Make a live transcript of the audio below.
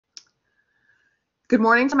Good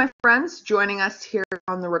morning to my friends joining us here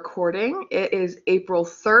on the recording. It is April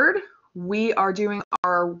 3rd. We are doing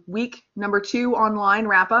our week number 2 online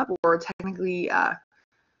wrap-up, or technically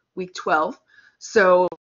week 12. So,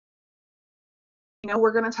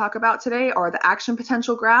 we're going to talk about today are the action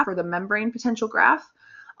potential graph or the membrane potential graph,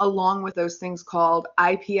 along with those things called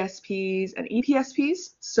IPSPs and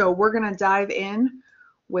EPSPs. So we're going to dive in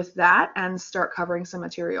with that and start covering some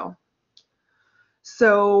material.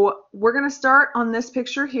 So we're going to start on this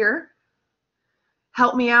picture here.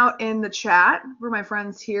 Help me out in the chat for my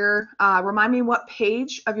friends here. Remind me what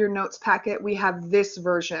page of your notes packet we have this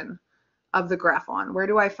version of the graph on. Where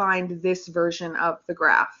do I find this version of the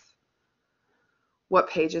graph? What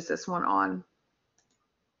page is this one on?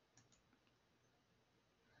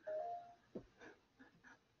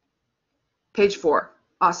 Page 4.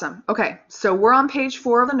 Awesome. Okay, so we're on page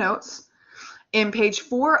 4 of the notes. In page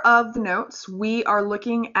 4 of the notes, we are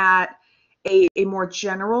looking at a more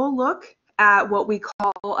general look at what we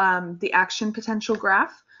call the action potential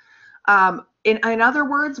graph. In other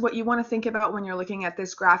words, what you want to think about when you're looking at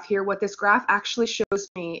this graph here, what this graph actually shows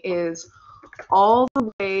me is all the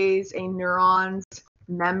ways a neuron's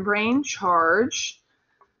membrane charge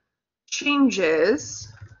changes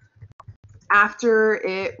after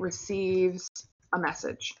it receives a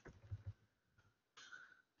message.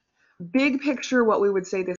 Big picture, what we would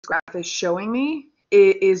say this graph is showing me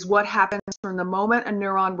is what happens from the moment a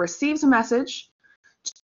neuron receives a message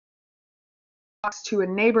to a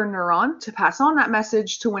neighbor neuron to pass on that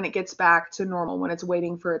message to when it gets back to normal, when it's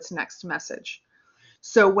waiting for its next message.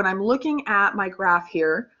 So when I'm looking at my graph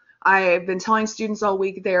here, I've been telling students all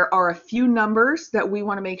week there are a few numbers that we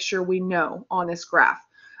want to make sure we know on this graph,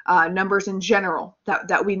 numbers in general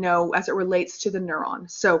that we know as it relates to the neuron.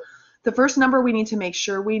 So the first number we need to make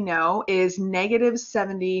sure we know is negative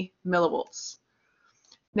 70 millivolts.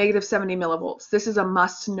 Negative 70 millivolts. This is a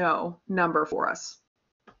must-know number for us.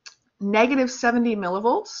 Negative 70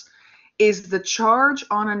 millivolts is the charge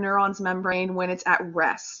on a neuron's membrane when it's at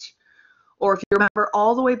rest. Or if you remember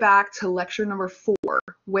all the way back to lecture number 4,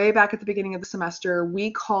 way back at the beginning of the semester, we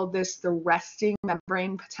called this the resting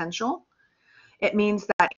membrane potential. It means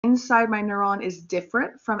that inside my neuron is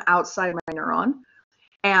different from outside my neuron.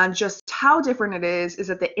 And just how different it is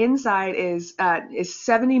that the inside is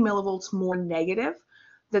 70 millivolts more negative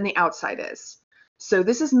than the outside is. So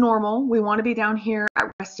this is normal. We want to be down here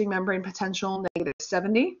at resting membrane potential, negative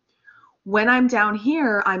 70. When I'm down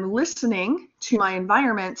here, I'm listening to my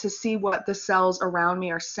environment to see what the cells around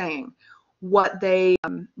me are saying, what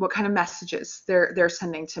kind of messages they're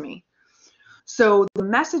sending to me. So the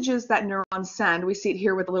messages that neurons send, we see it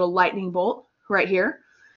here with a little lightning bolt right here.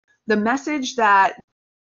 The message that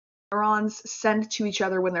neurons send to each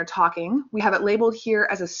other when they're talking, we have it labeled here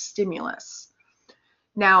as a stimulus.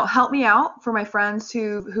 Now, help me out for my friends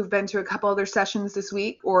who've been to a couple other sessions this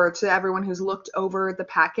week, or to everyone who's looked over the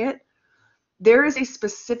packet. There is a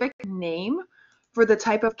specific name for the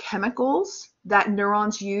type of chemicals that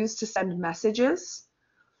neurons use to send messages.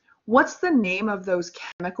 What's the name of those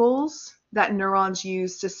chemicals that neurons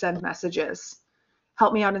use to send messages?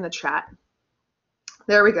 Help me out in the chat.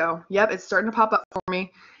 There we go. Yep, it's starting to pop up for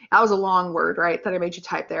me. That was a long word, right, that I made you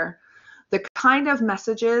type there. The kind of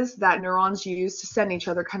messages that neurons use to send each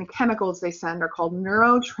other, kind of chemicals they send, are called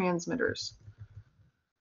neurotransmitters.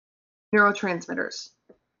 Neurotransmitters.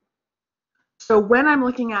 So when I'm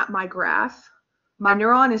looking at my graph, my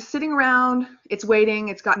neuron is sitting around, it's waiting,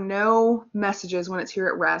 it's got no messages when it's here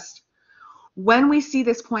at rest. When we see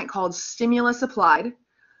this point called stimulus applied,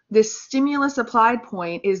 this stimulus applied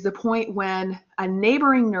point is the point when a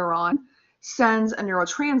neighboring neuron sends a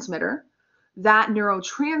neurotransmitter. That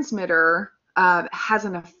neurotransmitter has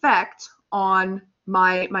an effect on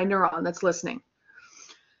my neuron that's listening.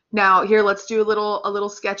 Now here, let's do a little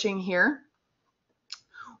sketching here.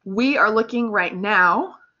 We are looking right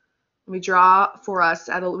now, let me draw for us,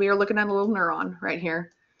 we are looking at a little neuron right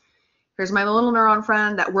here. Here's my little neuron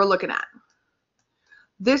friend that we're looking at.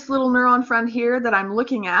 This little neuron friend here that I'm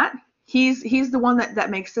looking at, he's the one that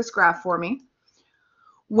makes this graph for me.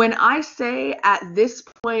 When I say at this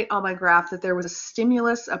point on my graph that there was a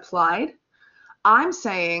stimulus applied, I'm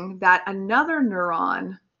saying that another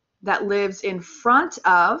neuron that lives in front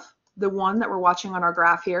of the one that we're watching on our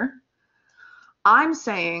graph here, I'm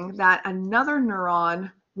saying that another neuron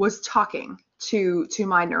was talking to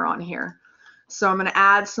my neuron here. So I'm going to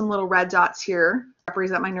add some little red dots here to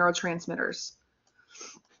represent my neurotransmitters.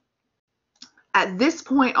 At this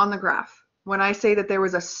point on the graph, when I say that there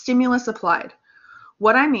was a stimulus applied,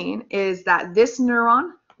 what I mean is that this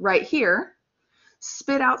neuron right here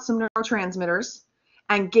spit out some neurotransmitters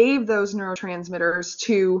and gave those neurotransmitters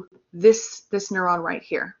to this neuron right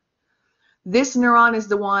here. This neuron is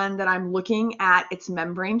the one that I'm looking at its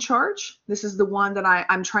membrane charge. This is the one that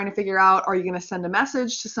I'm trying to figure out, are you going to send a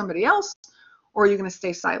message to somebody else or are you going to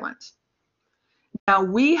stay silent? Now,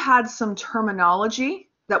 we had some terminology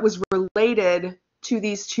that was related to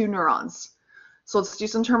these two neurons. So let's do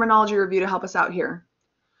some terminology review to help us out here.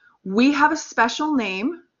 We have a special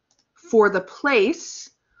name for the place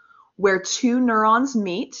where two neurons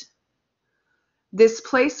meet. This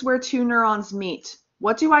place where two neurons meet,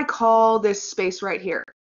 what do I call this space right here?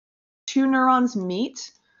 Two neurons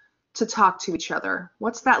meet to talk to each other.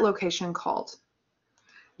 What's that location called?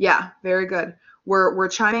 Yeah, very good. We're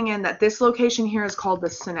chiming in that this location here is called the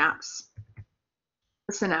synapse.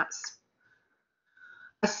 The synapse.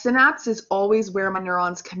 A synapse is always where my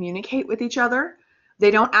neurons communicate with each other. They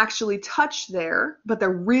don't actually touch there, but they're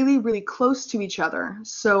really, really close to each other.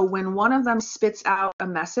 So when one of them spits out a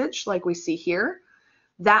message like we see here,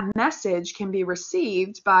 that message can be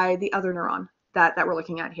received by the other neuron that we're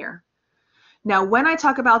looking at here. Now, when I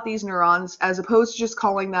talk about these neurons, as opposed to just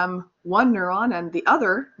calling them one neuron and the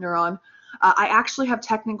other neuron, I actually have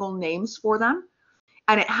technical names for them,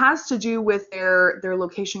 and it has to do with their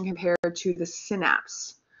location compared to the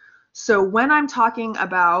synapse. So when I'm talking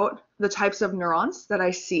about the types of neurons that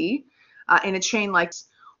I see in a chain, like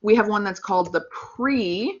we have one that's called the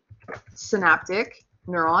presynaptic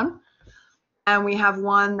neuron, and we have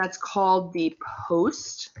one that's called the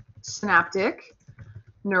postsynaptic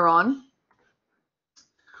neuron.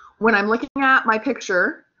 When I'm looking at my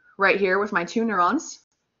picture right here with my two neurons,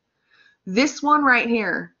 this one right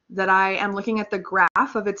here that I am looking at the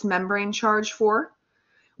graph of its membrane charge for,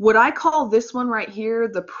 would I call this one right here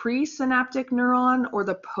the presynaptic neuron or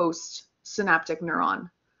the postsynaptic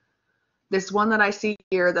neuron? This one that I see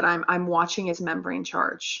here that I'm watching its membrane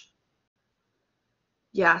charge.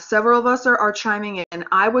 Yeah, several of us are chiming in.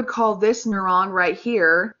 I would call this neuron right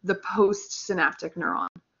here the postsynaptic neuron.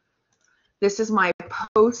 This is my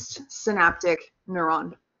postsynaptic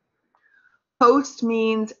neuron. Post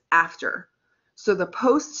means after. So the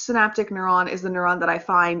postsynaptic neuron is the neuron that I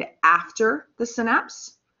find after the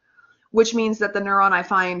synapse, which means that the neuron I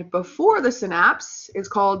find before the synapse is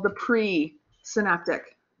called the presynaptic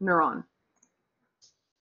neuron.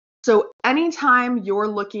 So anytime you're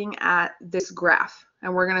looking at this graph,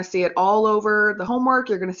 and we're going to see it all over the homework,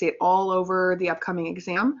 you're going to see it all over the upcoming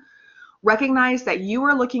exam, recognize that you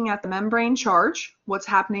are looking at the membrane charge, what's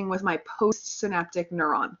happening with my postsynaptic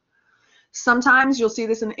neuron. Sometimes you'll see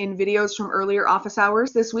this in videos from earlier office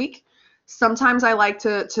hours this week. Sometimes I like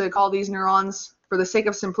to call these neurons, for the sake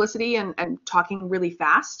of simplicity and talking really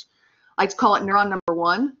fast, I like to call it neuron number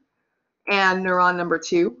 1 and neuron number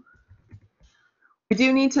 2. We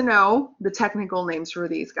do need to know the technical names for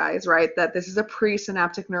these guys, right? That this is a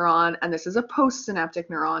presynaptic neuron and this is a postsynaptic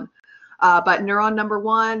neuron. But neuron number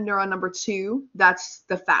 1, neuron number 2, that's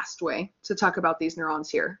the fast way to talk about these neurons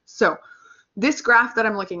here. So this graph that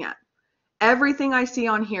I'm looking at, everything I see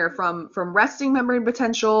on here from resting membrane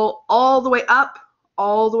potential all the way up,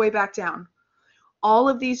 all the way back down, all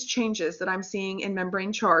of these changes that I'm seeing in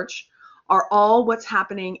membrane charge are all what's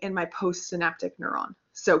happening in my postsynaptic neuron.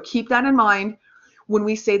 So keep that in mind. When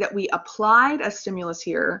we say that we applied a stimulus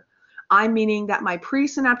here, I'm meaning that my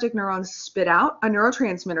presynaptic neurons spit out a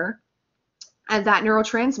neurotransmitter, and that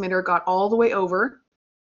neurotransmitter got all the way over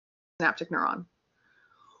the synaptic neuron.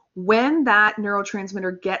 When that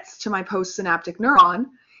neurotransmitter gets to my postsynaptic neuron,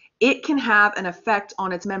 it can have an effect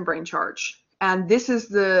on its membrane charge. And this is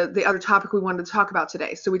the other topic we wanted to talk about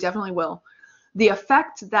today, so we definitely will. The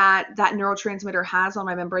effect that neurotransmitter has on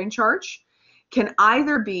my membrane charge can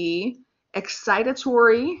either be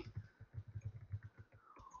excitatory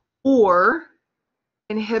or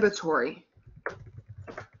inhibitory.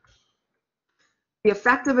 The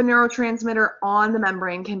effect of a neurotransmitter on the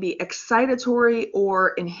membrane can be excitatory or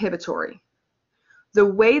inhibitory. The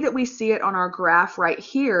way that we see it on our graph right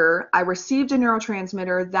here, I received a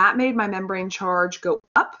neurotransmitter that made my membrane charge go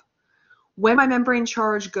up. When my membrane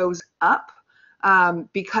charge goes up,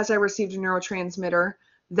 because I received a neurotransmitter,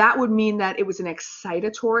 that would mean that it was an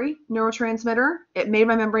excitatory neurotransmitter. It made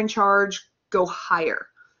my membrane charge go higher.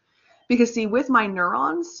 Because see, with my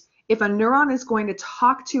neurons, if a neuron is going to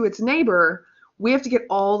talk to its neighbor, we have to get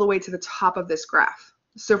all the way to the top of this graph.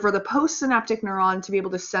 So for the postsynaptic neuron to be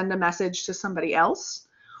able to send a message to somebody else,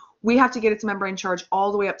 we have to get its membrane charge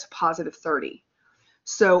all the way up to positive 30.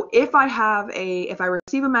 So if I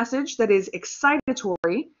receive a message that is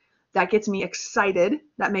excitatory, that gets me excited,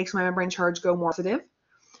 that makes my membrane charge go more positive.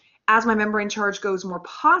 As my membrane charge goes more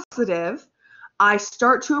positive, I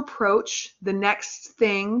start to approach the next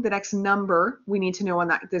thing, the next number we need to know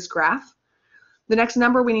on this graph. The next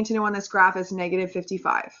number we need to know on this graph is negative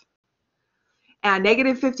 55. And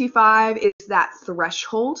negative 55 is that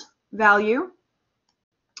threshold value.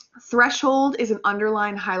 Threshold is an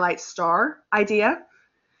underline highlight star idea.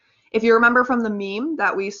 If you remember from the meme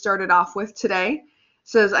that we started off with today, it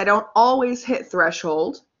says, I don't always hit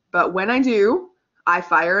threshold, but when I do, I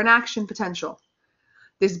fire an action potential.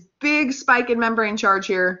 This big spike in membrane charge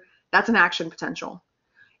here, that's an action potential.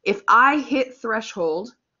 If I hit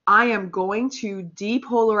threshold, I am going to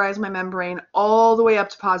depolarize my membrane all the way up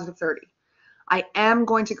to positive 30. I am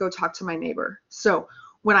going to go talk to my neighbor. So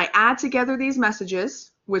when I add together these messages,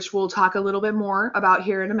 which we'll talk a little bit more about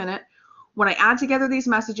here in a minute, when I add together these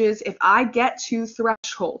messages, if I get to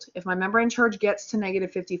threshold, if my membrane charge gets to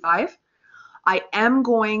negative 55, I am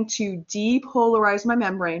going to depolarize my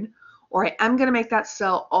membrane, or I am going to make that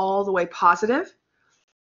cell all the way positive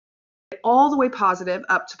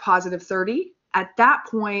up to positive 30. At that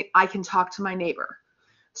point, I can talk to my neighbor.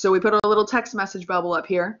 So we put a little text message bubble up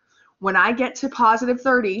here. When I get to positive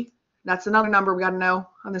 30, that's another number we got to know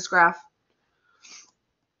on this graph.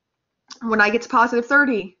 When I get to positive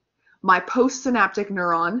 30, my postsynaptic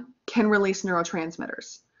neuron can release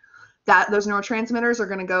neurotransmitters. Those neurotransmitters are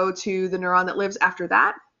going to go to the neuron that lives after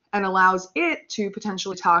that and allows it to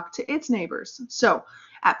potentially talk to its neighbors. So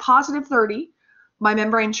at positive 30, my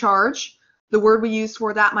membrane charge, the word we use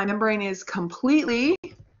for that, my membrane is completely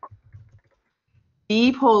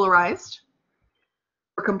depolarized,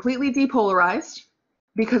 or completely depolarized,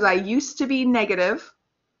 because I used to be negative.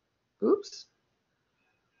 Oops.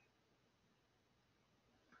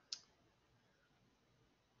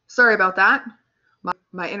 Sorry about that.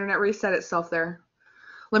 My internet reset itself there.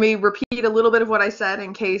 Let me repeat a little bit of what I said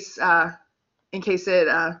in case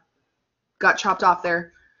it got chopped off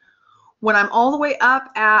there. When I'm all the way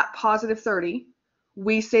up at positive 30,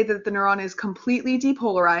 we say that the neuron is completely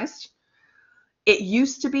depolarized. It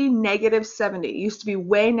used to be negative 70. It used to be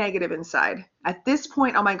way negative inside. At this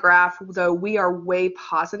point on my graph, though, we are way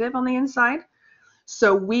positive on the inside.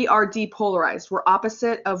 So we are depolarized. We're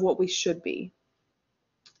opposite of what we should be.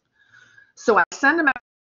 So I send a message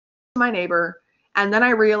to my neighbor, and then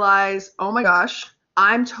I realize, oh my gosh,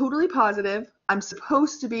 I'm totally positive. I'm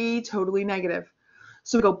supposed to be totally negative.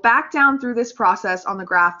 So we go back down through this process on the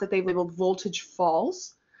graph that they've labeled voltage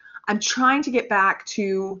falls. I'm trying to get back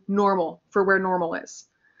to normal, for where normal is.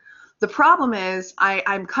 The problem is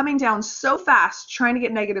I'm coming down so fast, trying to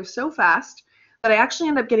get negative so fast, that I actually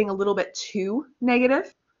end up getting a little bit too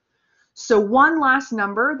negative. So one last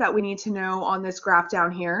number that we need to know on this graph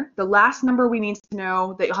down here, the last number we need to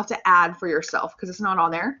know that you'll have to add for yourself because it's not on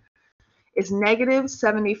there, is negative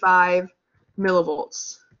 75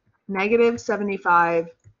 millivolts. Negative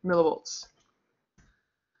 75 millivolts.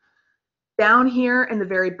 Down here in the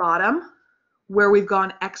very bottom, where we've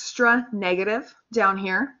gone extra negative down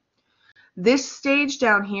here, this stage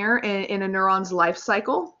down here in a neuron's life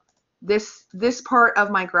cycle, this part of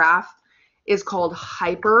my graph is called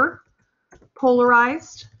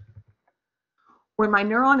hyperpolarized. When my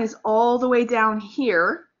neuron is all the way down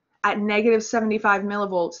here at negative 75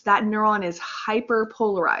 millivolts, that neuron is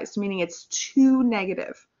hyperpolarized, meaning it's too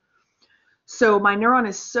negative. So my neuron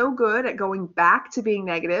is so good at going back to being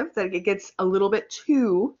negative that it gets a little bit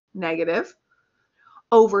too negative.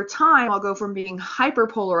 Over time, I'll go from being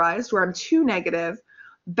hyperpolarized, where I'm too negative,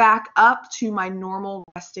 back up to my normal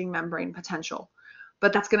resting membrane potential.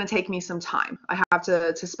 But that's going to take me some time. I have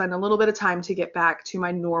to spend a little bit of time to get back to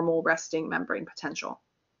my normal resting membrane potential.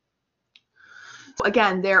 So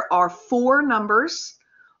again, there are 4 numbers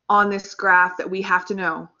on this graph that we have to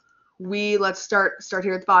know. Let's start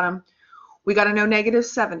here at the bottom. We got to know negative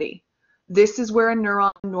 70. This is where a neuron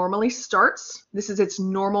normally starts. This is its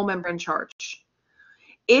normal membrane charge.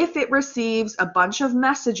 If it receives a bunch of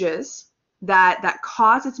messages that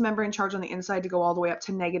cause its membrane charge on the inside to go all the way up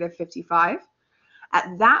to negative 55,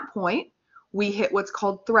 at that point, we hit what's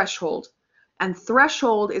called threshold. And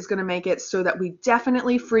threshold is going to make it so that we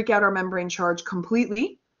definitely freak out our membrane charge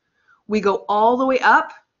completely. We go all the way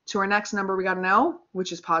up to our next number we got to know,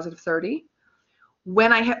 which is positive 30.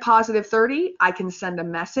 When I hit positive 30, I can send a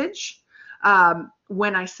message.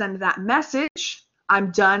 When I send that message,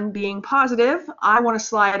 I'm done being positive. I want to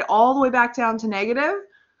slide all the way back down to negative.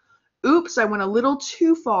 Oops, I went a little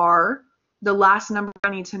too far. The last number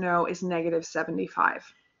I need to know is negative 75.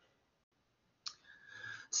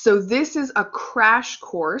 So this is a crash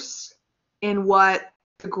course in what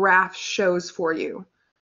the graph shows for you.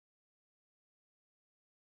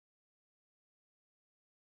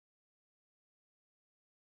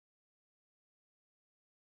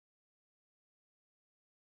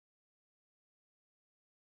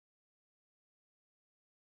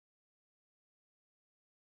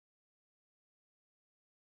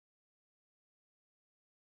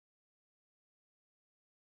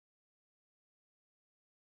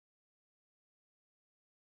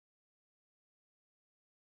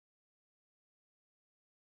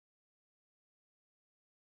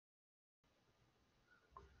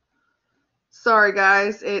 Sorry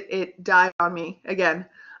guys, it died on me again.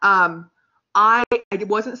 I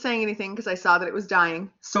wasn't saying anything because I saw that it was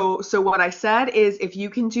dying. So what I said is, if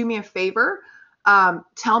you can do me a favor,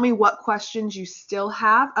 tell me what questions you still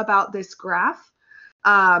have about this graph,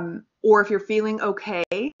 or if you're feeling okay,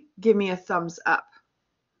 give me a thumbs up.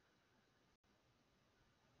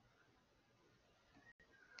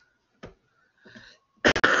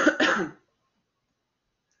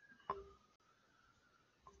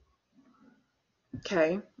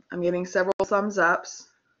 Okay, I'm getting several thumbs ups.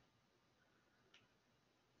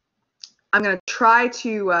 I'm going to try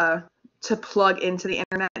to plug into the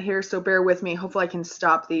internet here, so bear with me. Hopefully I can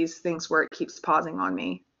stop these things where it keeps pausing on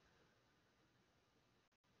me.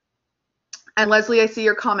 And Leslie, I see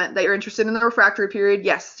your comment that you're interested in the refractory period.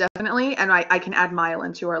 Yes, definitely. And I can add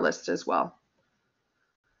myelin to our list as well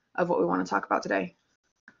of what we want to talk about today.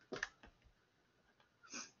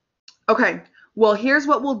 Okay, well, here's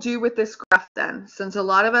what we'll do with this graph then. Since a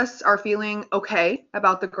lot of us are feeling okay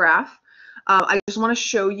about the graph, I just want to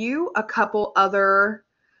show you a couple other,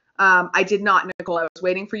 I did not, Nicole, I was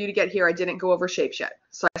waiting for you to get here. I didn't go over shapes yet,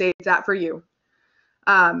 so I saved that for you.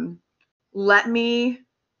 Let me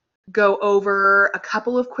go over a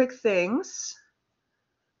couple of quick things.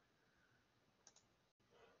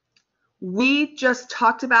 We just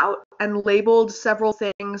talked about and labeled several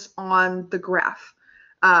things on the graph.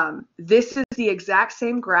 This is the exact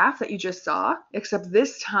same graph that you just saw, except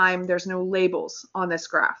this time there's no labels on this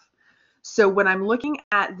graph. So when I'm looking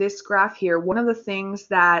at this graph here, one of the things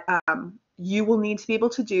that you will need to be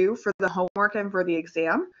able to do for the homework and for the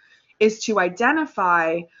exam is to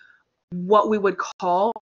identify what we would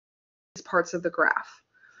call these parts of the graph.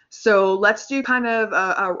 So let's do kind of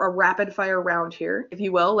a rapid fire round here, if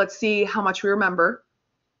you will. Let's see how much we remember.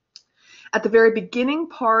 At the very beginning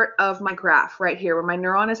part of my graph right here, where my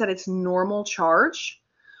neuron is at its normal charge,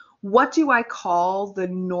 what do I call the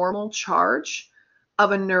normal charge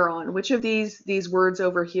of a neuron? Which of these words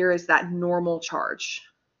over here is that normal charge?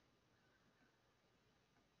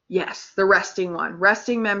 Yes, the resting one,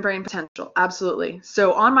 resting membrane potential, absolutely.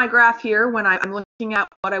 So on my graph here, when I'm looking at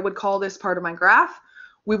what I would call this part of my graph,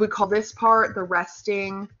 we would call this part the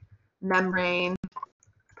resting membrane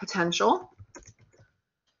potential.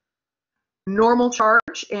 Normal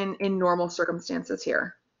charge in normal circumstances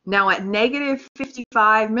here. Now at negative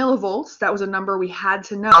 55 millivolts, that was a number we had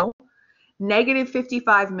to know. Negative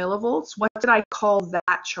 55 millivolts, what did I call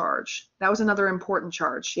that charge? That was another important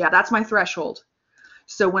charge. Yeah, that's my threshold.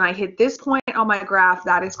 So when I hit this point on my graph,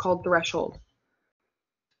 that is called threshold.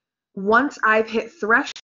 Once I've hit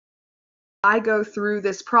threshold, I go through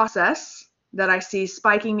this process that I see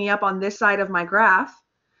spiking me up on this side of my graph.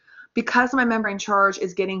 Because my membrane charge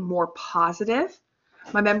is getting more positive,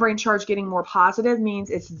 my membrane charge getting more positive means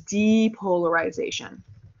it's depolarization.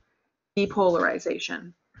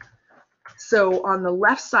 Depolarization. So on the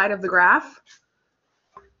left side of the graph,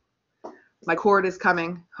 my cord is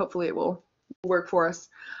coming. Hopefully it will work for us.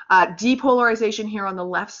 Depolarization here on the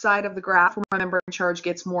left side of the graph, where my membrane charge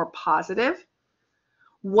gets more positive.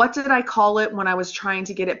 What did I call it when I was trying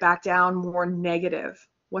to get it back down more negative?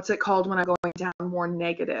 What's it called when I'm going down more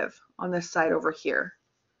negative on this side over here?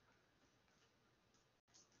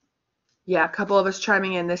 Yeah, a couple of us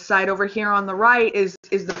chiming in. This side over here on the right is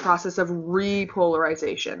the process of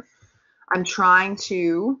repolarization. I'm trying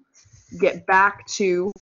to get back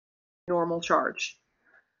to normal charge.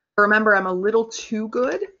 Remember, I'm a little too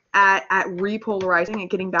good at repolarizing and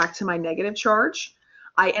getting back to my negative charge.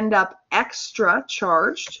 I end up extra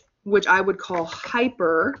charged, which I would call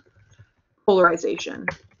hyperpolarization.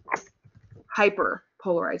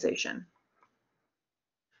 Hyperpolarization.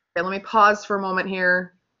 Okay, let me pause for a moment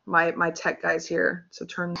here. My tech guy's here, so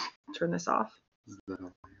turn this off.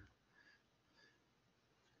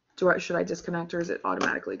 Should I disconnect, or is it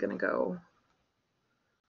automatically going to go?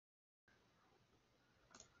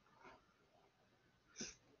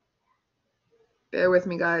 Bear with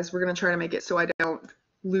me, guys. We're going to try to make it so I don't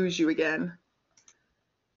lose you again.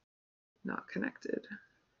 Not connected.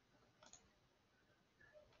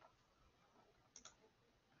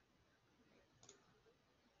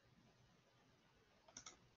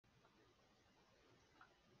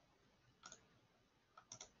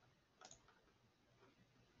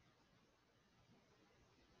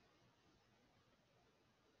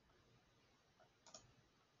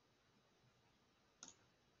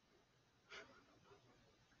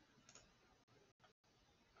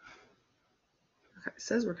 Okay, it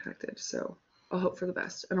says we're connected, so I'll hope for the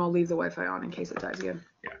best, and I'll leave the Wi-Fi on in case it dies again.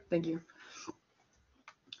 Yeah. Thank you.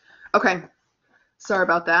 Okay, sorry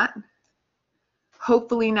about that.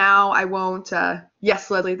 Hopefully now I won't.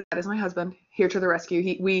 Yes, Leslie, that is my husband, here to the rescue.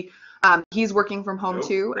 He's working from home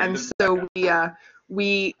too, and so we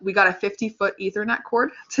got a 50-foot Ethernet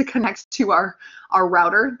cord to connect to our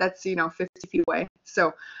router that's 50 feet away.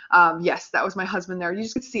 So yes, that was my husband there. You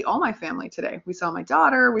just get to see all my family today. We saw my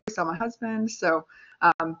daughter, we saw my husband. So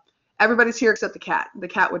everybody's here except the cat. The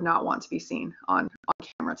cat would not want to be seen on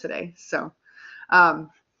camera today. So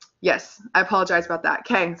yes, I apologize about that.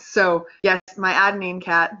 Okay, so yes, my adenine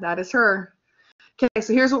cat, that is her. Okay,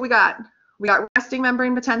 so here's what we got. We got resting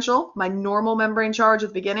membrane potential, my normal membrane charge at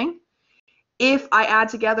the beginning. If I add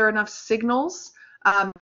together enough signals,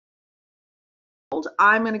 I'm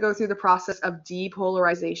going to go through the process of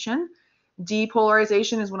depolarization.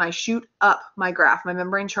 Depolarization is when I shoot up my graph. My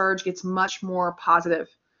membrane charge gets much more positive.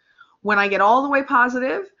 When I get all the way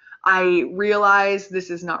positive, I realize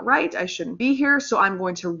this is not right. I shouldn't be here. So I'm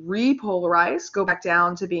going to repolarize, go back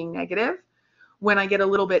down to being negative. When I get a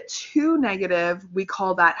little bit too negative, we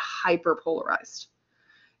call that hyperpolarized.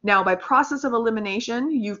 Now, by process of elimination,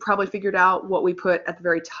 you've probably figured out what we put at the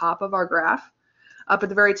very top of our graph. Up at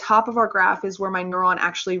the very top of our graph is where my neuron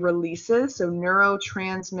actually releases, so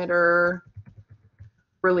neurotransmitter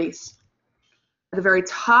release. At the very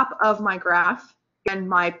top of my graph, and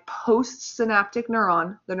my postsynaptic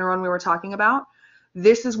neuron, the neuron we were talking about,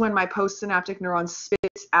 this is when my postsynaptic neuron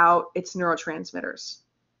spits out its neurotransmitters.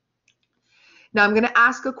 Now I'm going to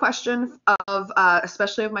ask a question of,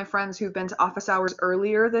 especially of my friends who've been to office hours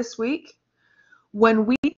earlier this week. When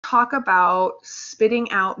we talk about spitting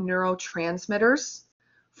out neurotransmitters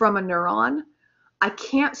from a neuron, I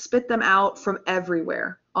can't spit them out from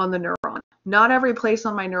everywhere on the neuron. Not every place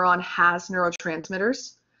on my neuron has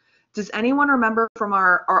neurotransmitters. Does anyone remember from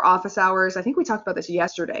our office hours, I think we talked about this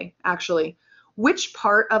yesterday actually, which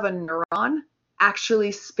part of a neuron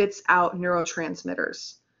actually spits out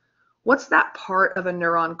neurotransmitters? What's that part of a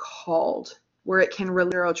neuron called where it can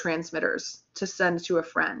release neurotransmitters to send to a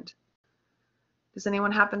friend? Does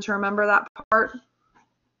anyone happen to remember that part?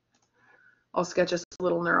 I'll sketch a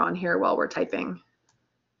little neuron here while we're typing.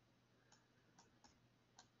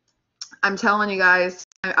 I'm telling you guys,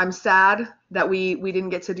 I'm sad that we didn't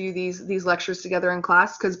get to do these lectures together in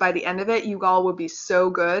class, because by the end of it, you all would be so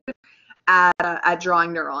good at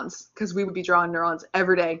drawing neurons, because we would be drawing neurons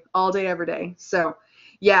every day, all day, every day. So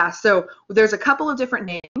yeah, so there's a couple of different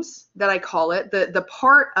names that I call it. The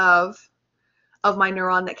part of my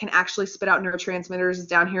neuron that can actually spit out neurotransmitters is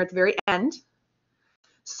down here at the very end.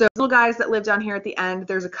 So little guys that live down here at the end,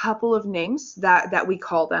 there's a couple of names that we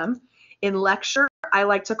call them. In lecture, I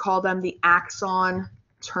like to call them the axon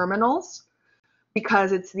terminals,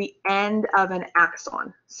 because it's the end of an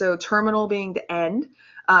axon. So terminal being the end.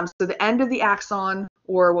 So the end of the axon,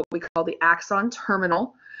 or what we call the axon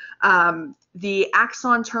terminal. The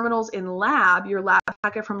axon terminals in lab, your lab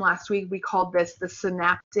packet from last week, we called this the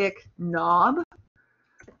synaptic knob,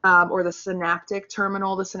 or the synaptic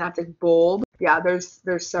terminal, the synaptic bulb. Yeah,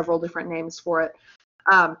 there's several different names for it.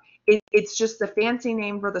 It's just the fancy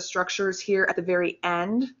name for the structures here at the very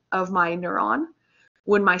end of my neuron.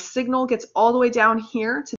 When my signal gets all the way down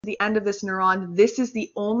here to the end of this neuron, this is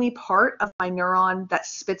the only part of my neuron that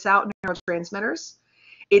spits out neurotransmitters.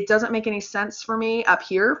 It doesn't make any sense for me up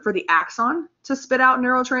here for the axon to spit out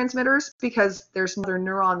neurotransmitters, because there's no other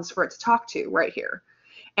neurons for it to talk to right here.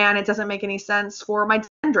 And it doesn't make any sense for my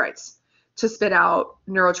dendrites to spit out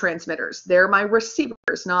neurotransmitters. They're my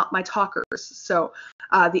receivers, not my talkers. So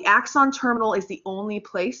the axon terminal is the only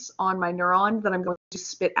place on my neuron that I'm going to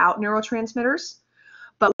spit out neurotransmitters.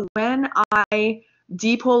 But when I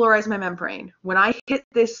depolarize my membrane, when I hit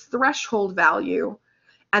this threshold value,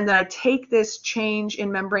 and then I take this change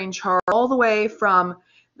in membrane charge all the way from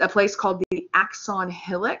a place called the axon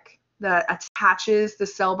hillock that attaches the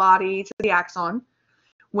cell body to the axon.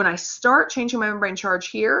 When I start changing my membrane charge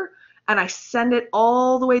here, and I send it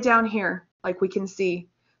all the way down here, like we can see,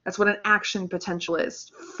 that's what an action potential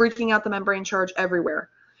is, freaking out the membrane charge everywhere.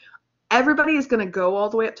 Everybody is going to go all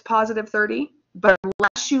the way up to positive 30, but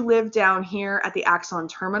unless you live down here at the axon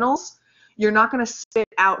terminals, you're not going to spit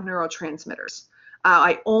out neurotransmitters.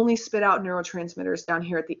 I only spit out neurotransmitters down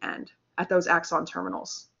here at the end, at those axon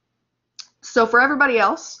terminals. So for everybody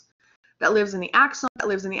else that lives in the axon, that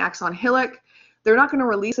lives in the axon hillock, they're not going to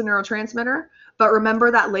release a neurotransmitter, but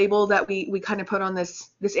remember that label that we kind of put on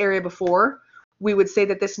this area before? We would say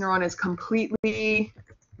that this neuron is completely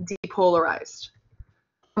depolarized.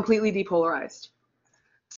 Completely depolarized.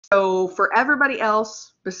 So for everybody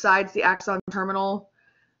else besides the axon terminal,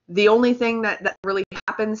 the only thing that really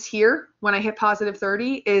happens here when I hit positive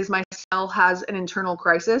 30 is my cell has an internal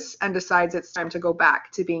crisis and decides it's time to go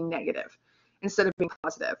back to being negative instead of being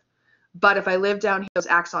positive. But if I live down here those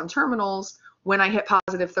axon terminals, When I hit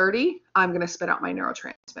positive 30, I'm going to spit out my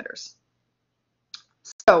neurotransmitters.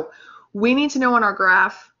 So we need to know on our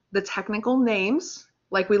graph the technical names,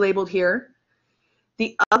 like we labeled here.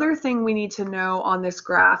 The other thing we need to know on this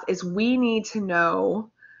graph is we need to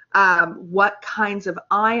know what kinds of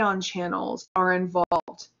ion channels are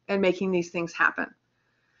involved in making these things happen.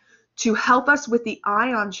 To help us with the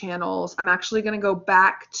ion channels, I'm actually going to go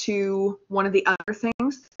back to one of the other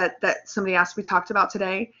things that somebody asked we talked about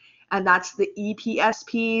today, and that's the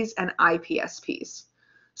EPSPs and IPSPs.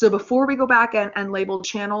 So before we go back and label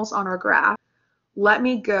channels on our graph, let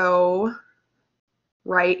me go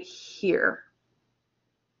right here.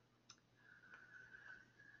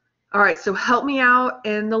 All right, so help me out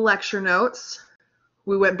in the lecture notes.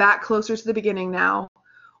 We went back closer to the beginning now.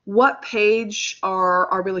 What page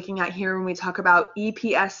are we looking at here when we talk about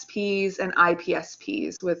EPSPs and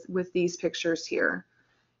IPSPs with these pictures here?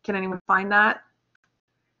 Can anyone find that?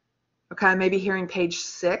 Okay, maybe hearing page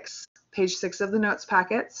 6 of the notes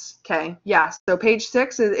packets. Okay, yeah, so page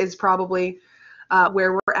 6 is probably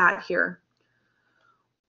where we're at here.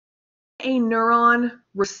 A neuron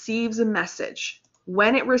receives a message.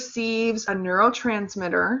 When it receives a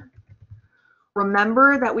neurotransmitter,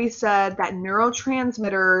 remember that we said that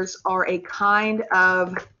neurotransmitters are a kind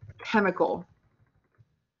of chemical.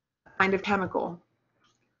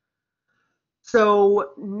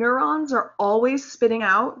 So neurons are always spitting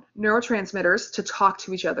out neurotransmitters to talk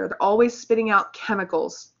to each other. They're always spitting out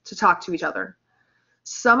chemicals to talk to each other.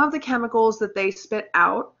 Some of the chemicals that they spit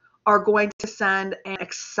out are going to send an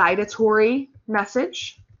excitatory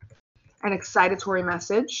message. An excitatory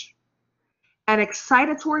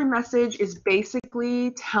message is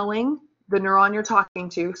basically telling the neuron you're talking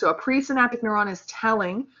to. So a presynaptic neuron is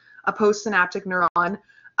telling a postsynaptic neuron,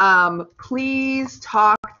 please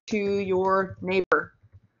talk to your neighbor.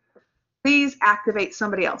 Please activate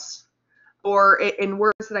somebody else. Or in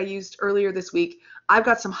words that I used earlier this week, I've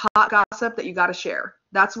got some hot gossip that you got to share.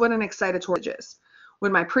 That's what an excitatory is.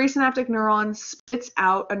 When my presynaptic neuron spits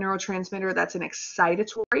out a neurotransmitter that's an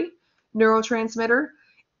excitatory neurotransmitter,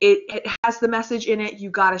 it has the message in it, you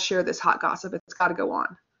got to share this hot gossip. It's got to go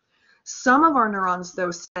on. Some of our neurons, though,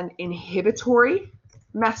 send inhibitory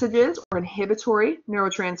messages or inhibitory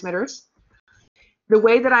neurotransmitters. The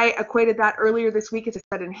way that I equated that earlier this week is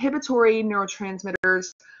that inhibitory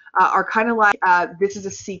neurotransmitters are kind of like, this is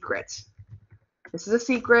a secret. This is a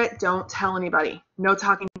secret. Don't tell anybody. No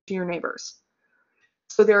talking to your neighbors.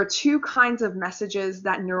 So there are two kinds of messages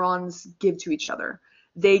that neurons give to each other.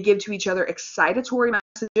 They give to each other excitatory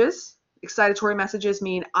messages. Excitatory messages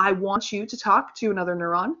mean I want you to talk to another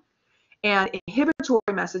neuron. And inhibitory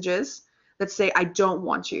messages that say I don't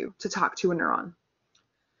want you to talk to a neuron.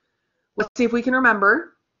 Let's see if we can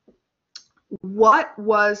remember. What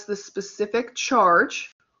was the specific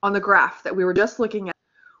charge on the graph that we were just looking at?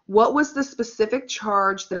 What was the specific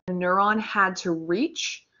charge that a neuron had to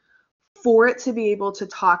reach for it to be able to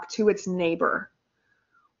talk to its neighbor?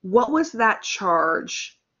 What was that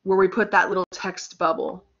charge where we put that little text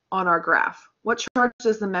bubble on our graph? What charge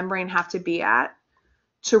does the membrane have to be at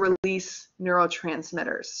to release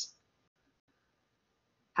neurotransmitters?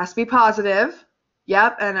 Has to be positive.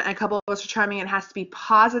 Yep, and a couple of us are chiming in. It has to be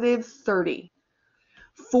positive 30.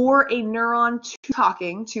 For a neuron to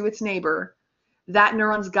talking to its neighbor, that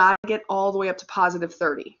neuron's got to get all the way up to positive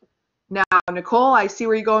 30. Now, Nicole, I see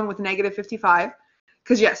where you're going with negative 55.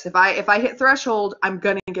 Because yes, if I hit threshold, I'm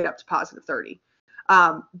going to get up to positive 30.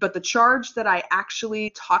 But the charge that I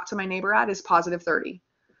actually talk to my neighbor at is positive 30.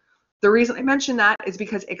 The reason I mention that is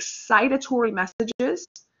because excitatory messages,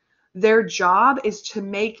 their job is to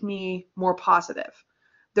make me more positive.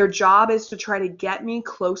 Their job is to try to get me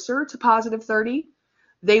closer to positive 30.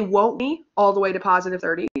 They won't me all the way to positive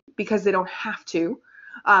 30 because they don't have to,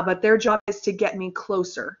 but their job is to get me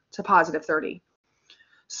closer to positive 30.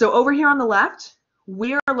 So over here on the left,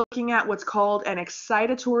 we are looking at what's called an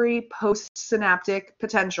excitatory postsynaptic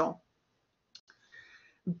potential.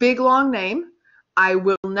 Big long name. I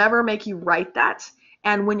will never make you write that.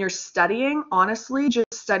 And when you're studying, honestly,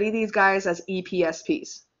 just study these guys as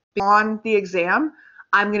EPSPs. On the exam,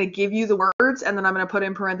 I'm going to give you the words and then I'm going to put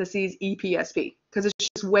in parentheses EPSP because it's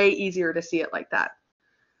just way easier to see it like that.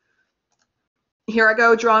 Here I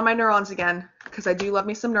go drawing my neurons again because I do love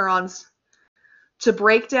me some neurons. To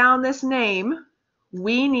break down this name,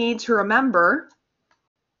 we need to remember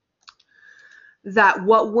that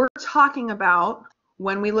what we're talking about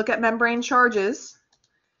when we look at membrane charges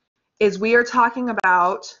is we are talking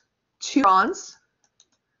about two neurons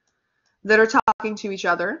that are talking to each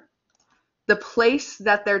other. The place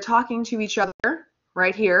that they're talking to each other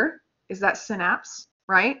right here is that synapse,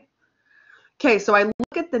 right? Okay, so I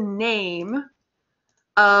look at the name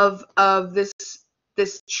of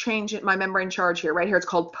this change in my membrane charge here, right here. It's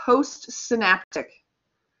called postsynaptic.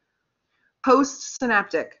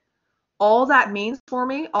 Postsynaptic. All that means for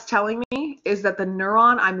me, all it's telling me is that the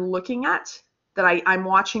neuron I'm looking at, that I'm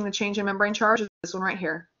watching the change in membrane charge, is this one right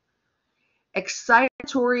here.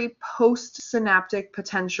 Excitatory postsynaptic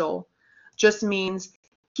potential just means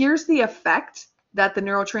here's the effect that the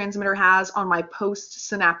neurotransmitter has on my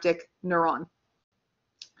postsynaptic neuron.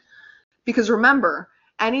 Because remember,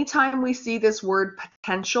 anytime we see this word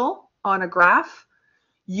potential on a graph,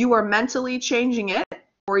 you are mentally changing it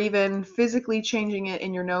or even physically changing it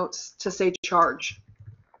in your notes to say charge.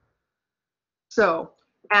 So,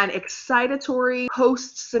 an excitatory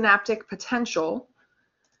postsynaptic potential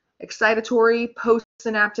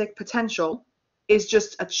is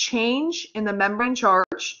just a change in the membrane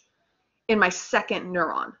charge in my second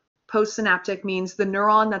neuron. Postsynaptic means the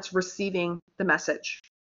neuron that's receiving the message.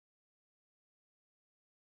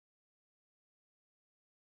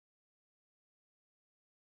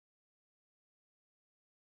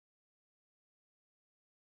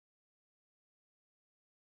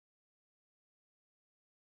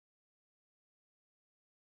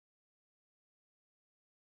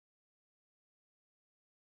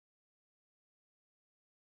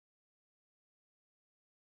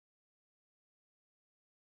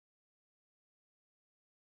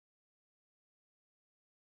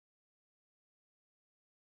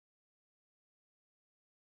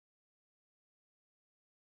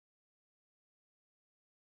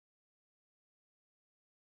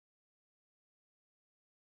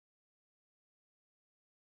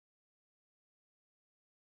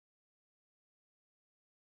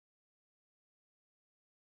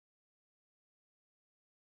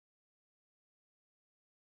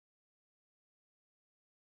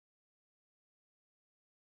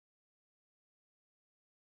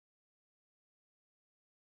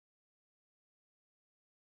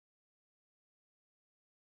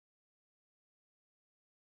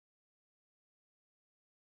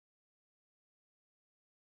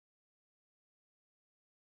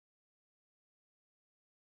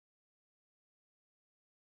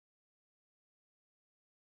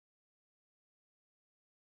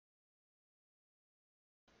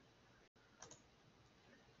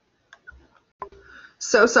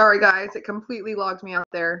 So sorry, guys. It completely logged me out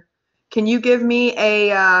there. Can you give me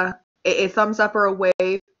a thumbs up or a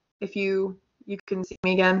wave if you can see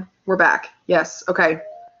me again? We're back. Yes. Okay.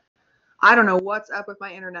 I don't know what's up with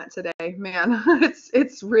my internet today, man.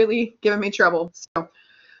 It's really giving me trouble. So,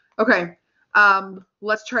 okay.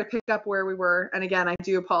 Let's try to pick up where we were. And again, I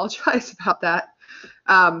do apologize about that.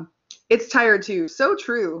 It's tired too. So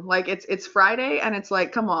true. Like it's Friday and it's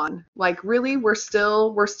like, come on. Like really, we're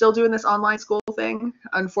still doing this online school thing.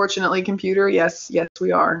 Unfortunately, computer. Yes,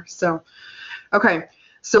 we are. So, okay.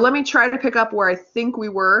 So let me try to pick up where I think we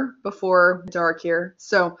were before dark here.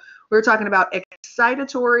 So we were talking about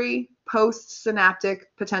excitatory postsynaptic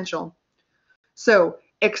potential. So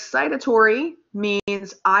excitatory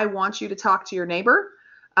means I want you to talk to your neighbor.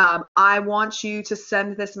 I want you to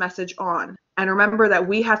send this message on. And remember that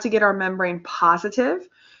we have to get our membrane positive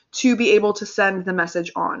to be able to send the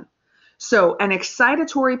message on. So an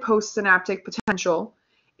excitatory postsynaptic potential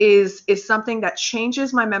is something that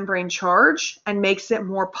changes my membrane charge and makes it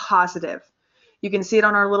more positive. You can see it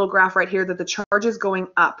on our little graph right here that the charge is going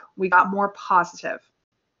up. We got more positive.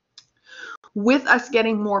 With us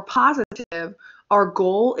getting more positive, our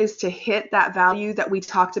goal is to hit that value that we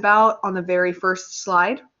talked about on the very first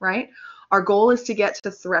slide, right? Our goal is to get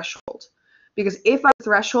to threshold. Because if I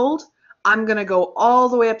threshold, I'm going to go all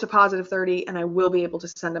the way up to positive 30 and I will be able to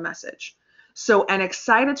send a message. So an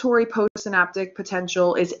excitatory postsynaptic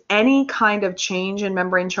potential is any kind of change in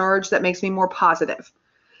membrane charge that makes me more positive.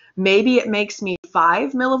 Maybe it makes me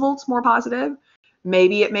 5 millivolts more positive.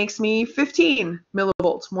 Maybe it makes me 15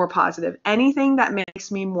 millivolts more positive. Anything that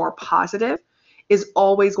makes me more positive is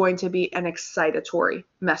always going to be an excitatory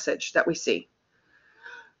message that we see.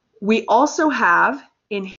 We also have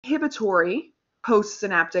inhibitory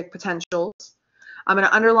postsynaptic potentials. I'm going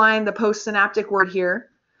to underline the postsynaptic word here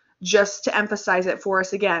just to emphasize it for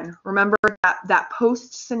us again. Remember that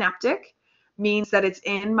postsynaptic means that it's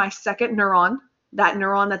in my second neuron, that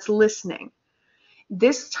neuron that's listening.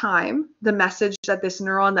 This time, the message that this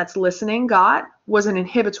neuron that's listening got was an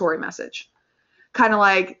inhibitory message. Kind of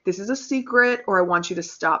like, this is a secret, or I want you to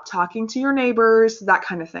stop talking to your neighbors, that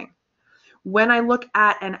kind of thing. When I look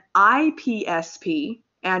at an IPSP,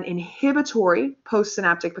 an inhibitory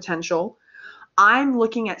postsynaptic potential, I'm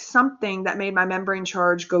looking at something that made my membrane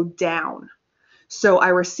charge go down. So I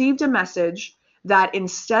received a message that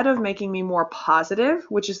instead of making me more positive,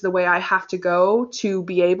 which is the way I have to go to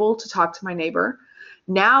be able to talk to my neighbor,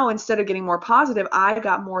 now instead of getting more positive, I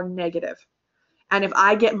got more negative. And if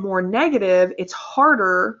I get more negative, it's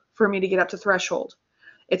harder for me to get up to threshold.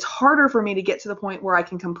 It's harder for me to get to the point where I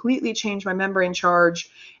can completely change my membrane charge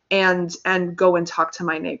and go and talk to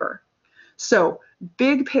my neighbor. So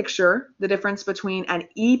big picture, the difference between an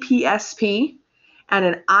EPSP and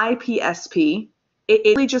an IPSP, it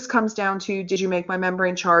really just comes down to, did you make my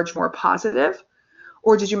membrane charge more positive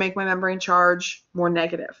or did you make my membrane charge more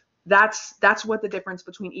negative? That's what the difference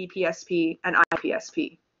between EPSP and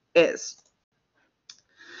IPSP is.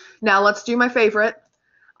 Now let's do my favorite.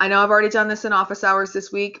 I know I've already done this in office hours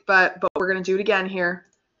this week, but we're going to do it again here.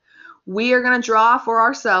 We are going to draw for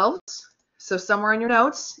ourselves. So somewhere in your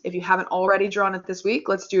notes, if you haven't already drawn it this week,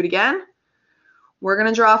 let's do it again. We're going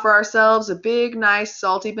to draw for ourselves a big, nice,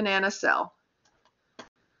 salty banana cell.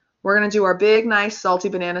 We're going to do our big, nice, salty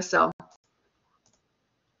banana cell.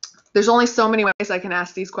 There's only so many ways I can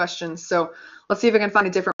ask these questions, so let's see if I can find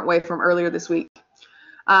a different way from earlier this week.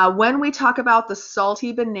 When we talk about the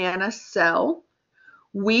salty banana cell,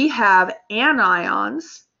 we have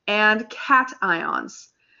anions and cations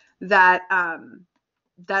that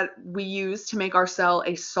we use to make our cell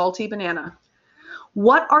a salty banana.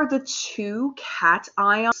 What are the two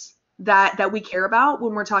cations that we care about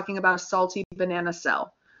when we're talking about a salty banana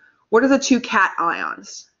cell? What are the two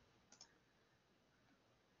cations?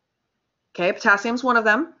 Okay, potassium's one of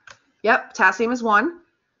them. Yep, potassium is one.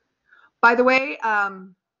 By the way,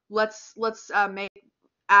 let's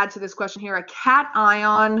add to this question here. A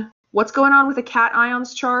cation, what's going on with a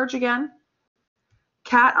cation's charge again?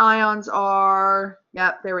 Cations are,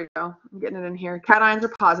 yep, there we go. I'm getting it in here. Cations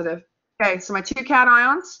are positive. Okay, so my two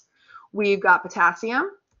cations, we've got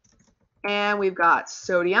potassium and we've got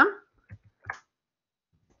sodium.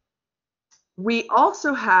 We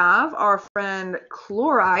also have our friend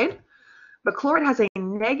chloride, but chloride has a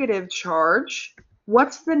negative charge.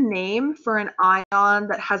 What's the name for an ion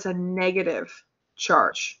that has a negative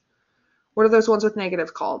charge? What are those ones with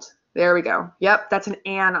negative called? There we go. Yep, that's an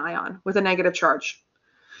anion with a negative charge.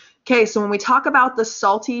 Okay, so when we talk about the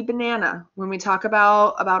salty banana, when we talk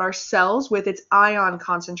about our cells with its ion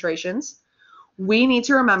concentrations, we need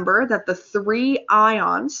to remember that the three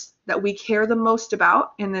ions that we care the most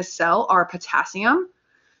about in this cell are potassium,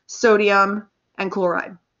 sodium, and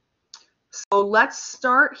chloride. So let's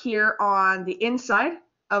start here on the inside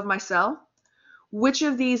of my cell. Which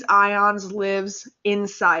of these ions lives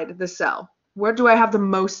inside the cell? Where do I have the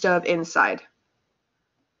most of inside?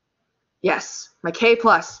 Yes, my K+,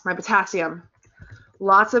 my potassium.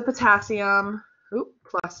 Lots of potassium. Oop,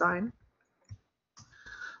 plus sign.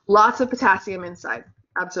 Lots of potassium inside.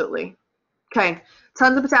 Absolutely. Okay,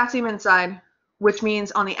 tons of potassium inside, which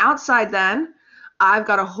means on the outside then, I've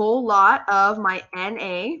got a whole lot of my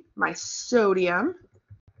Na, my sodium,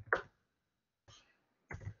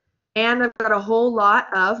 and I've got a whole lot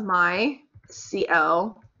of my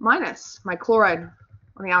Cl-, my chloride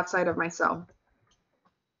on the outside of my cell.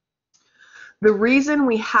 The reason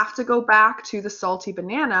we have to go back to the salty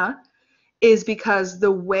banana is because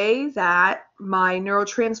the way that my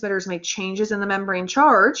neurotransmitters make changes in the membrane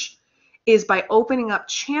charge is by opening up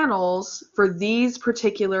channels for these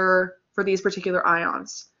particular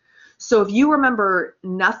ions. So if you remember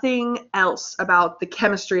nothing else about the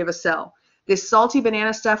chemistry of a cell, this salty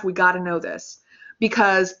banana stuff, we got to know this,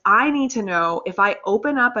 because I need to know if I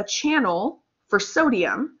open up a channel for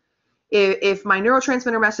sodium, if my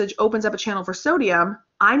neurotransmitter message opens up a channel for sodium,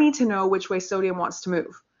 I need to know which way sodium wants to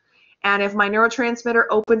move. And if my neurotransmitter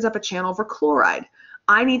opens up a channel for chloride,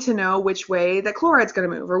 I need to know which way that chloride's going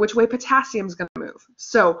to move or which way potassium's going to move.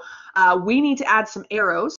 So we need to add some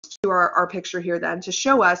arrows to our picture here then to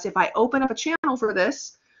show us if I open up a channel for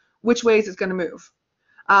this, which ways it's going to move.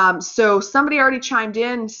 So somebody already chimed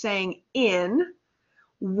in saying in.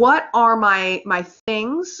 What are my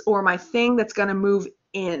things or my thing that's going to move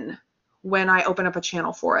in when I open up a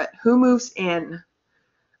channel for it? Who moves in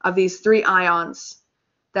of these three ions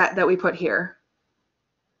that we put here?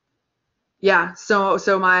 Yeah, so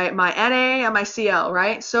my Na and my Cl,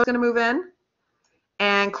 right? So it's going to move in,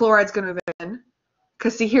 and chloride's going to move in.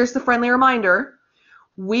 Because see, here's the friendly reminder.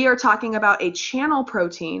 We are talking about a channel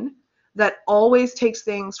protein that always takes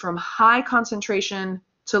things from high concentration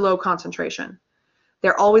to low concentration.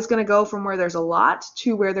 They're always going to go from where there's a lot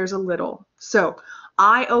to where there's a little. So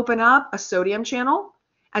I open up a sodium channel,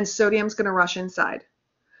 and sodium's going to rush inside.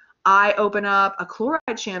 I open up a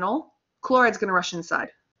chloride channel, chloride's going to rush inside.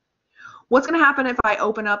 What's going to happen if I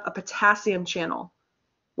open up a potassium channel?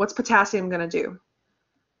 What's potassium going to do?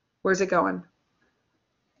 Where's it going?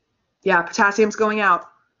 Yeah, potassium's going out.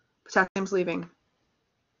 Potassium's leaving.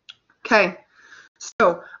 Okay,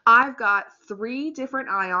 so I've got 3 different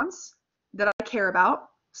ions that I care about: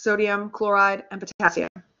 sodium, chloride, and potassium.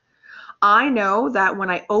 I know that when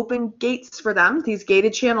I open gates for them, these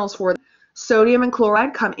gated channels for them, sodium and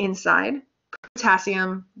chloride come inside,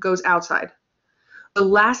 potassium goes outside. The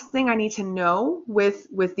last thing I need to know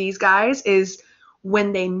with these guys is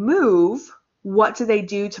when they move, what do they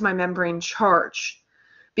do to my membrane charge?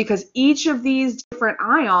 Because each of these different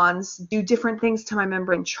ions do different things to my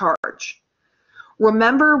membrane charge.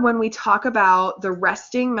 Remember when we talk about the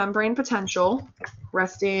resting membrane potential,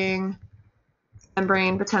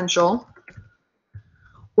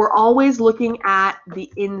 we're always looking at the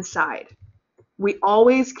inside. We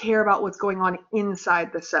always care about what's going on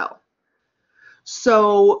inside the cell.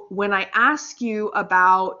 So when I ask you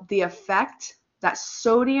about the effect that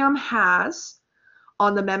sodium has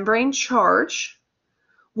on the membrane charge,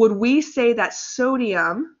 would we say that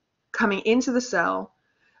sodium coming into the cell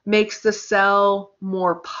makes the cell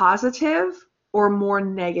more positive or more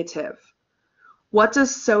negative? What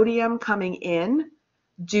does sodium coming in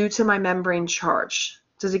do to my membrane charge?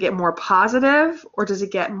 Does it get more positive or does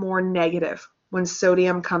it get more negative when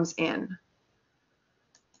sodium comes in?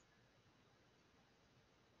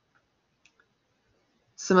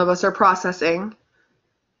 Some of us are processing.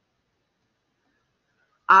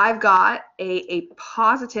 I've got a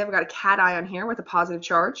positive, I've got a cation here with a positive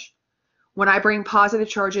charge. When I bring positive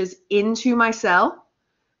charges into my cell,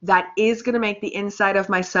 that is going to make the inside of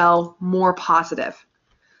my cell more positive.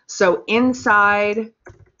 So inside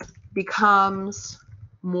becomes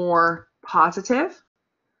more positive.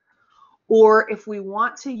 Or if we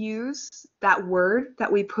want to use that word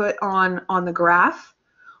that we put on the graph,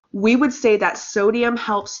 we would say that sodium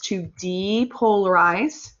helps to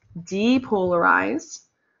depolarize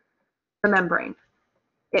the membrane.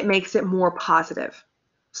 It makes it more positive.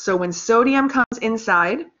 So when sodium comes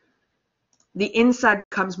inside, the inside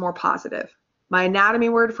becomes more positive. My anatomy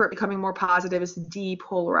word for it becoming more positive is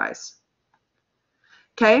depolarize.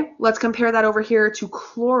 Okay, let's compare that over here to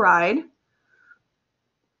chloride.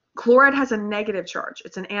 Chloride has a negative charge.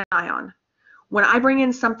 It's an anion. When I bring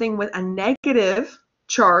in something with a negative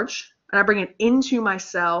charge and I bring it into my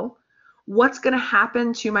cell, what's going to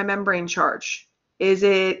happen to my membrane charge? Is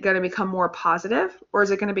it going to become more positive or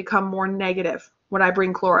is it going to become more negative when I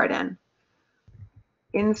bring chloride in?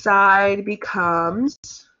 Inside becomes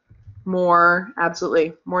more,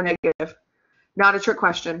 absolutely, more negative. Not a trick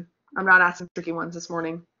question. I'm not asking tricky ones this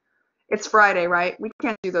morning. It's Friday, right? We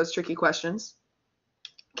can't do those tricky questions.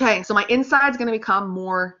 Okay, so my inside is going to become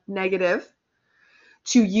more negative.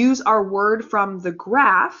 To use our word from the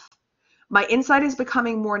graph, my inside is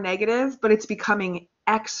becoming more negative, but it's becoming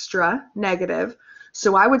extra negative.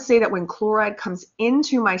 So I would say that when chloride comes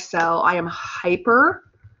into my cell, I am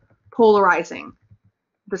hyperpolarizing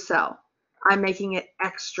the cell. I'm making it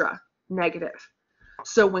extra negative.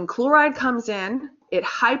 So when chloride comes in, it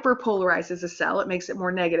hyperpolarizes the cell. It makes it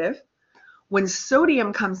more negative. When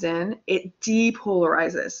sodium comes in, it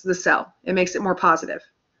depolarizes the cell. It makes it more positive.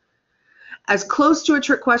 As close to a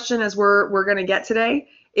trick question as we're going to get today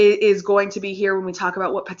is going to be here when we talk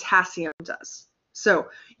about what potassium does. So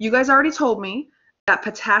you guys already told me that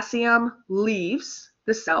potassium leaves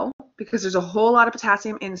the cell because there's a whole lot of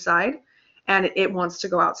potassium inside and it wants to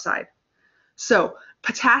go outside. So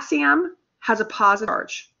potassium has a positive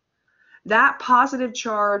charge. That positive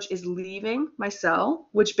charge is leaving my cell,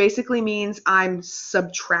 which basically means I'm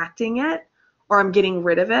subtracting it or I'm getting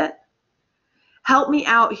rid of it. Help me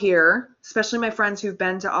out here, especially my friends who've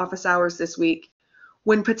been to office hours this week.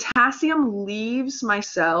 When potassium leaves my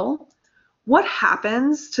cell, what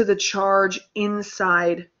happens to the charge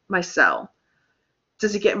inside my cell?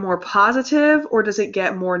 Does it get more positive or does it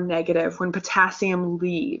get more negative when potassium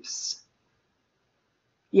leaves?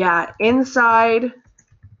 Yeah, inside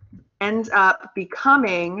ends up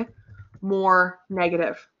becoming more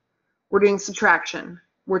negative. We're doing subtraction.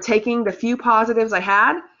 We're taking the few positives I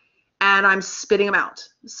had and I'm spitting them out.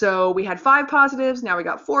 So we had 5 positives, now we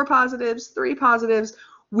got 4 positives, 3 positives,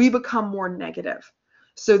 we become more negative.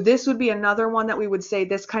 So this would be another one that we would say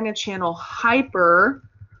this kind of channel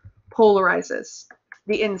hyperpolarizes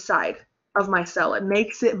the inside of my cell. It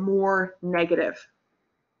makes it more negative.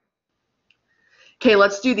 Okay,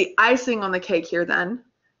 let's do the icing on the cake here then.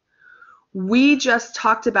 We just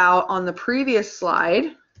talked about on the previous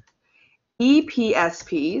slide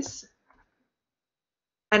EPSPs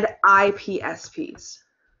and IPSPs.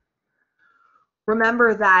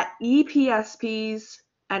 Remember that EPSPs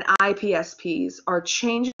and IPSPs are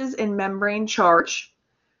changes in membrane charge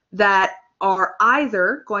that are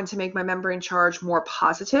either going to make my membrane charge more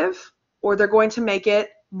positive or they're going to make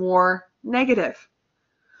it more negative.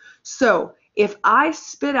 So if I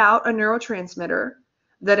spit out a neurotransmitter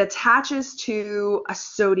that attaches to a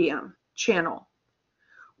sodium channel,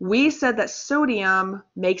 we said that sodium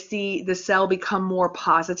makes the cell become more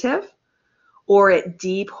positive, or it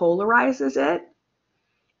depolarizes it.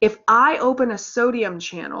 If I open a sodium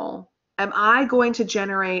channel, am I going to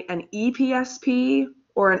generate an EPSP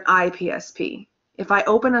or an IPSP? If I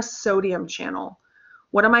open a sodium channel,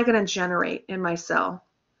 what am I going to generate in my cell?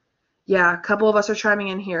 Yeah, a couple of us are chiming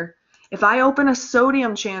in here. If I open a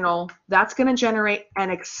sodium channel, that's going to generate an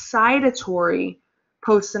excitatory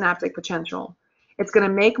postsynaptic potential. It's going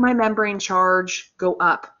to make my membrane charge go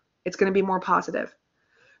up. It's going to be more positive.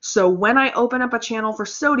 So when I open up a channel for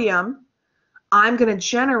sodium, I'm going to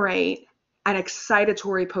generate an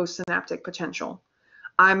excitatory postsynaptic potential.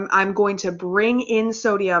 I'm going to bring in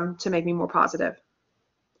sodium to make me more positive.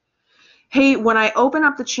 Hey, when I open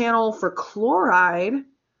up the channel for chloride,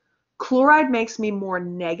 chloride makes me more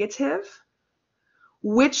negative.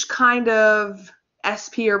 Which kind of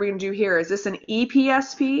SP are we going to do here? Is this an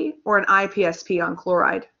EPSP or an IPSP on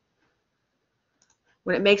chloride?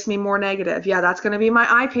 When it makes me more negative, yeah, that's going to be my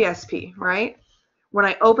IPSP, right? When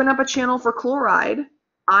I open up a channel for chloride,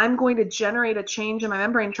 I'm going to generate a change in my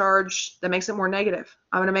membrane charge that makes it more negative.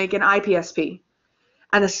 I'm going to make an IPSP.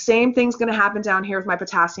 And the same thing's going to happen down here with my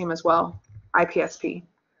potassium as well, IPSP.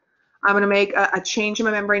 I'm going to make a change in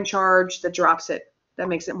my membrane charge that drops it, that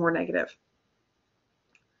makes it more negative.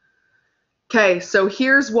 Okay, so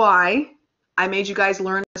here's why I made you guys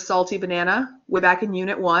learn the salty banana way back in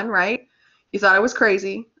Unit 1, right? You thought I was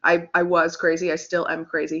crazy. I was crazy. I still am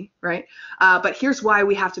crazy, right? But here's why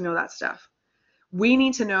we have to know that stuff. We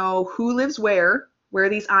need to know who lives where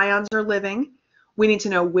these ions are living. We need to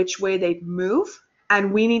know which way they move,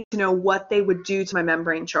 and we need to know what they would do to my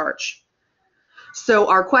membrane charge. So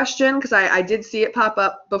our question, because I did see it pop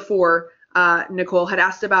up before, Nicole had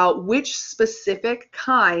asked about which specific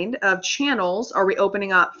kind of channels are we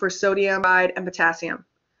opening up for sodium iodide and potassium.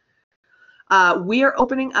 We are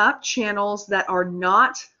opening up channels that are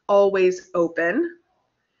not always open.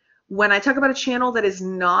 When I talk about a channel that is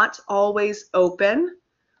not always open,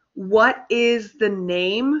 what is the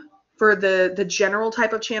name for the general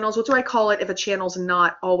type of channels? What do I call it if a channel's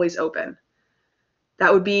not always open?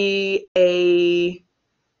 That would be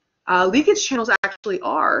leakage channels actually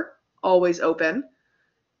are always open.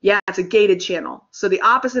 Yeah, it's a gated channel. So the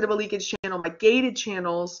opposite of a leakage channel, my gated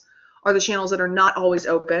channels are the channels that are not always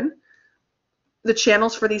open. The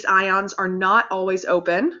channels for these ions are not always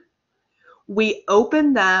open. We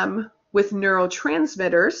open them with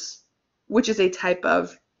neurotransmitters, which is a type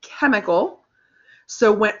of chemical.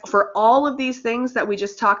 So for all of these things that we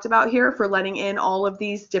just talked about here, for letting in all of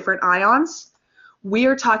these different ions, we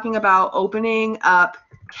are talking about opening up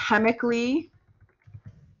chemically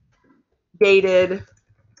gated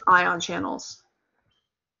ion channels.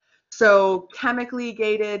 So chemically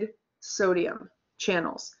gated sodium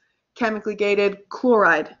channels, chemically gated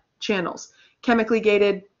chloride channels, chemically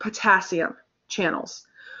gated potassium channels.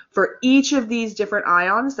 For each of these different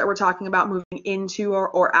ions that we're talking about moving into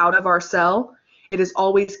or out of our cell, it is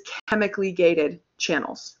always chemically gated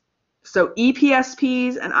channels. So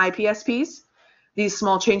EPSPs and IPSPs, these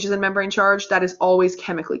small changes in membrane charge, that is always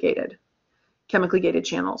chemically gated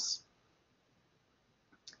channels.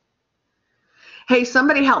 Hey,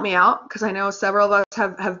 somebody help me out, because I know several of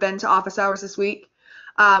us have been to office hours this week.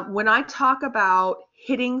 When I talk about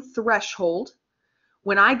hitting threshold,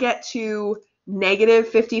 when I get to negative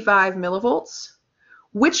 55 millivolts,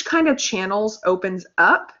 which kind of channels opens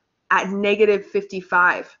up at negative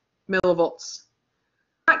 55 millivolts?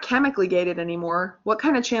 Not chemically gated anymore. What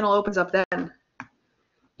kind of channel opens up then?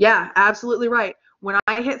 Yeah, absolutely right. When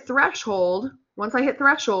I hit threshold, once I hit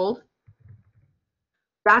threshold,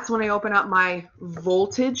 that's when I open up my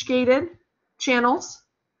voltage gated channels,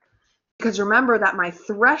 because remember that my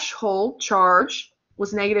threshold charge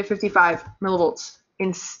was negative 55 millivolts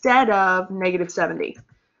instead of negative 70.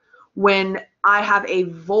 When I have a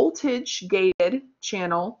voltage gated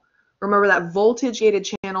channel, remember that voltage gated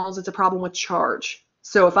channels, it's a problem with charge.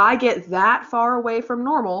 So if I get that far away from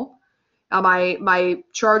normal, my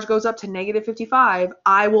charge goes up to negative 55,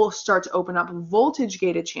 I will start to open up voltage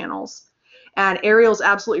gated channels. And Ariel's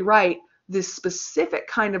absolutely right. This specific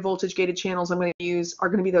kind of voltage gated channels I'm going to use are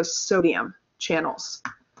going to be those sodium channels.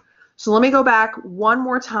 So let me go back one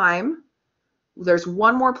more time. There's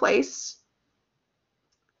one more place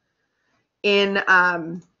in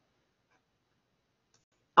that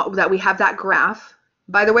we have that graph.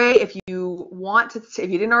 By the way, if you want to, if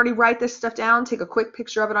you didn't already write this stuff down, take a quick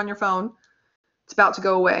picture of it on your phone. It's about to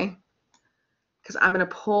go away because I'm going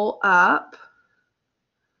to pull up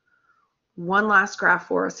one last graph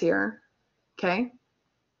for us here. Okay.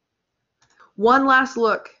 One last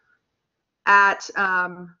look at,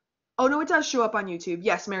 oh no, it does show up on YouTube.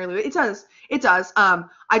 Yes, Mary Lou, it does. It does. I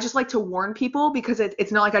just like to warn people because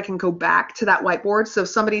it's not like I can go back to that whiteboard. So if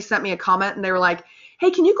somebody sent me a comment and they were like,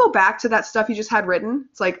 hey, can you go back to that stuff you just had written?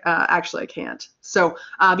 It's like, actually I can't. So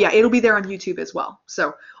yeah, it'll be there on YouTube as well.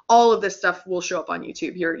 So all of this stuff will show up on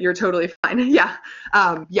YouTube. You're totally fine. Yeah.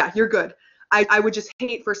 Yeah, you're good. I would just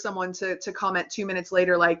hate for someone to comment 2 minutes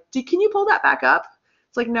later, like, can you pull that back up?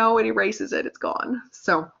 It's like, no, it erases it. It's gone.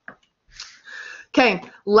 So, okay,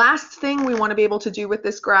 last thing we want to be able to do with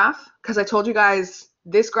this graph, because I told you guys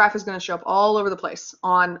this graph is going to show up all over the place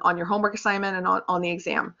on your homework assignment and on the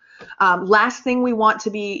exam. Last thing we need to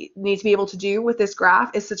be able to do with this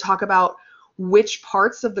graph is to talk about which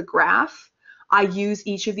parts of the graph I use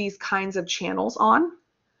each of these kinds of channels on.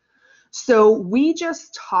 So we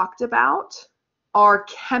just talked about our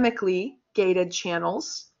chemically gated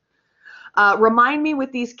channels. Remind me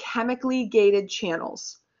with these chemically gated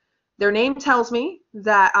channels. Their name tells me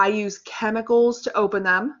that I use chemicals to open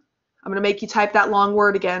them. I'm going to make you type that long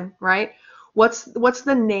word again, right? What's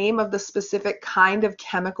the name of the specific kind of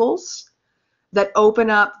chemicals that open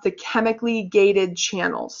up the chemically gated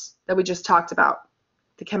channels that we just talked about?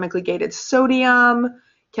 The chemically gated sodium,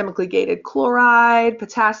 chemically gated chloride,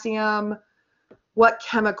 potassium. What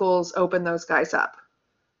chemicals open those guys up?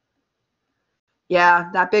 Yeah,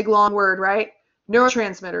 that big long word, right?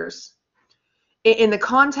 Neurotransmitters. In the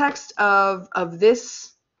context of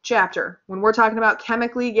this chapter, when we're talking about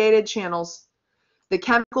chemically gated channels, the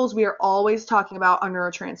chemicals we are always talking about are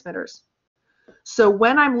neurotransmitters. So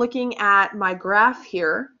when I'm looking at my graph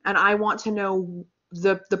here and I want to know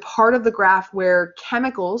the part of the graph where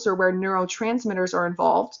chemicals or where neurotransmitters are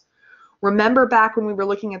involved, remember back when we were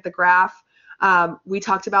looking at the graph, we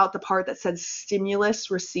talked about the part that said stimulus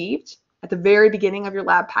received at the very beginning of your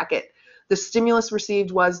lab packet. The stimulus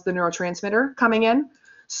received was the neurotransmitter coming in.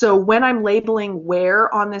 So when I'm labeling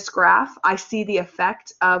where on this graph I see the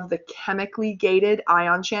effect of the chemically gated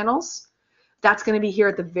ion channels, that's going to be here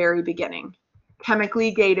at the very beginning.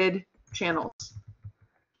 Chemically gated channels.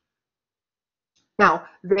 Now,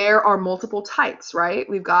 there are multiple types, right?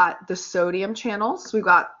 We've got the sodium channels, we've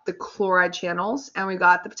got the chloride channels, and we've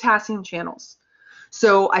got the potassium channels.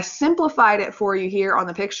 So I simplified it for you here on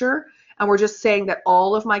the picture, and we're just saying that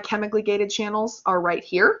all of my chemically gated channels are right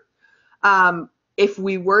here. If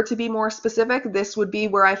we were to be more specific, this would be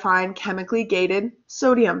where I find chemically gated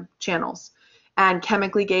sodium channels and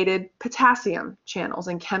chemically gated potassium channels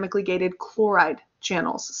and chemically gated chloride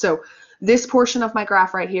channels. So this portion of my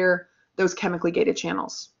graph right here, those chemically gated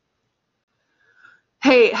channels.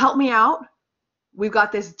 Hey, help me out. We've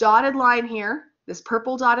got this dotted line here, this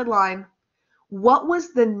purple dotted line. What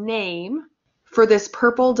was the name for this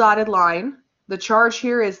purple dotted line? The charge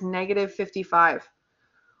here is -55.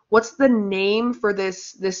 What's the name for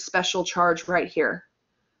this special charge right here?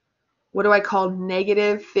 What do I call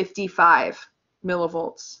 -55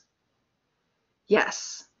 millivolts?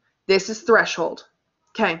 Yes, this is threshold.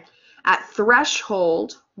 Okay, at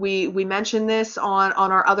threshold, we mentioned this on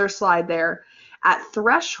our other slide there. At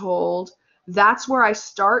threshold, that's where I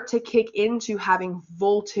start to kick into having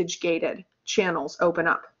voltage gated channels open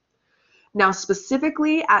up. Now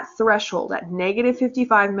specifically at threshold, at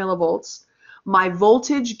 -55 millivolts, my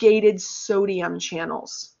voltage gated sodium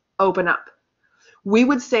channels open up. We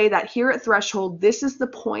would say that here at threshold, this is the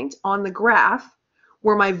point on the graph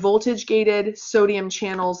where my voltage gated sodium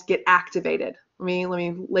channels get activated. Let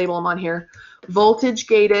me label them on here. Voltage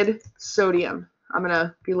gated sodium. I'm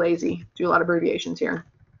gonna be lazy, do a lot of abbreviations here.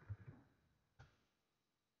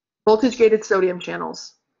 Voltage gated sodium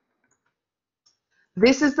channels.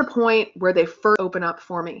 This is the point where they first open up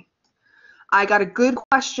for me. I got a good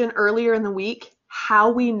question earlier in the week, how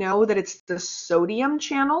we know that it's the sodium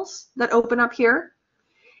channels that open up here.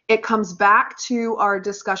 It comes back to our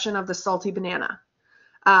discussion of the salty banana.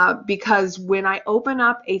 Because when I open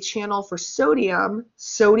up a channel for sodium,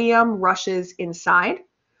 sodium rushes inside,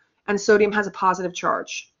 and sodium has a positive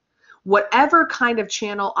charge. Whatever kind of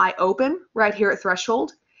channel I open right here at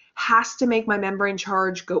threshold has to make my membrane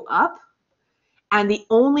charge go up, and the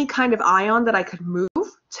only kind of ion that I could move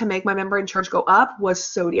to make my membrane charge go up was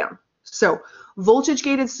sodium. So voltage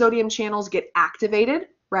gated sodium channels get activated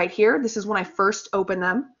right here. This is when I first open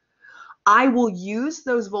them. I will use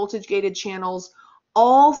those voltage gated channels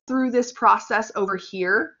all through this process over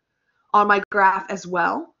here on my graph as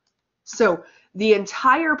well. So the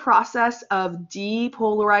entire process of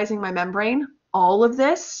depolarizing my membrane, all of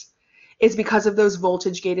this is because of those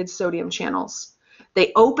voltage gated sodium channels.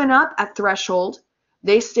 They open up at threshold.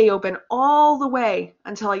 They stay open all the way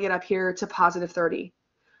until I get up here to positive 30.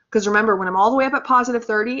 Because remember, when I'm all the way up at positive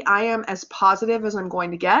 30, I am as positive as I'm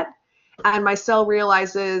going to get. And my cell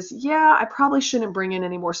realizes, yeah, I probably shouldn't bring in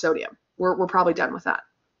any more sodium. We're probably done with that.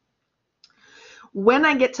 When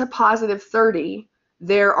I get to positive 30,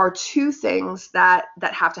 there are two things that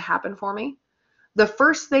have to happen for me. The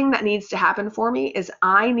first thing that needs to happen for me is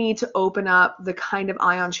I need to open up the kind of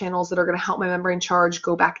ion channels that are going to help my membrane charge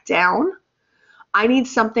go back down. I need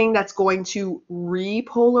something that's going to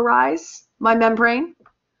repolarize my membrane.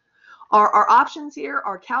 Our options here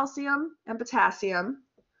are calcium and potassium.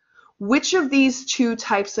 Which of these two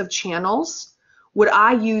types of channels would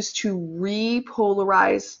I use to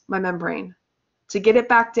repolarize my membrane, to get it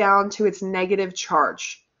back down to its negative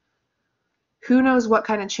charge? Who knows what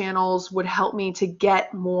kind of channels would help me to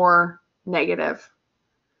get more negative?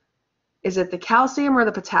 Is it the calcium or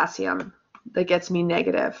the potassium that gets me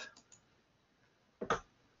negative?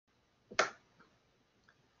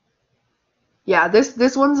 Yeah,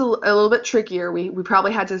 this one's a little bit trickier. We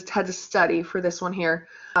probably had to study for this one here.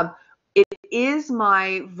 It is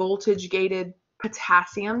my voltage-gated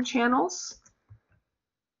potassium channels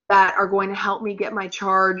that are going to help me get my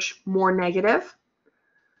charge more negative.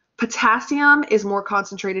 Potassium is more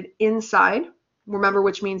concentrated inside, remember,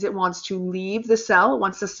 which means it wants to leave the cell, it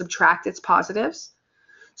wants to subtract its positives.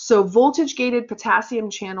 So voltage-gated potassium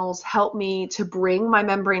channels help me to bring my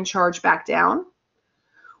membrane charge back down.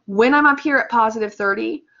 When I'm up here at positive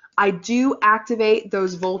 30, I do activate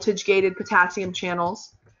those voltage-gated potassium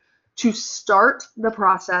channels to start the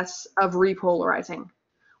process of repolarizing.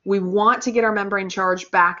 We want to get our membrane charge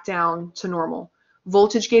back down to normal.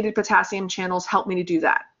 Voltage-gated potassium channels help me to do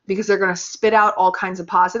that because they're going to spit out all kinds of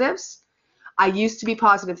positives. I used to be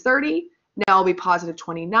positive 30, now I'll be positive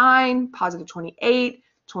 29, positive 28,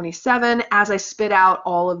 27 as I spit out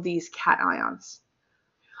all of these cations.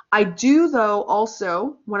 I do, though,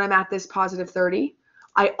 also, when I'm at this positive 30,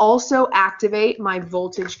 I also activate my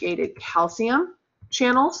voltage-gated calcium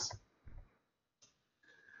channels.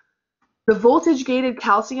 The voltage-gated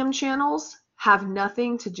calcium channels have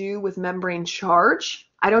nothing to do with membrane charge.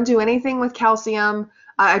 I don't do anything with calcium.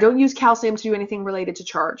 I don't use calcium to do anything related to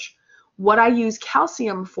charge. What I use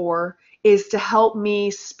calcium for is to help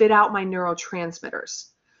me spit out my neurotransmitters.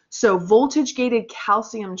 So voltage-gated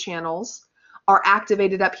calcium channels are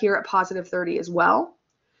activated up here at positive 30 as well.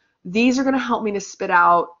 These are going to help me to spit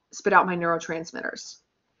out my neurotransmitters.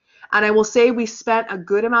 And I will say we spent a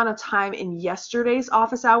good amount of time in yesterday's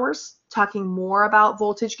office hours talking more about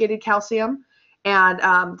voltage-gated calcium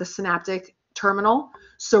and the synaptic terminal.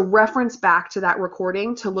 So reference back to that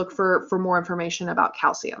recording to look for more information about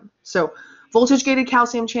calcium. So voltage-gated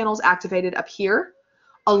calcium channels activated up here,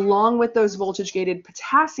 along with those voltage-gated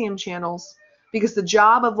potassium channels, because the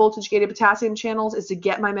job of voltage-gated potassium channels is to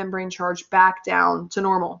get my membrane charge back down to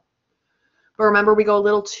normal. But remember, we go a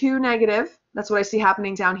little too negative. That's what I see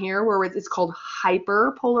happening down here, where it's called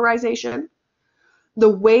hyperpolarization. The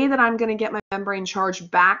way that I'm going to get my membrane charge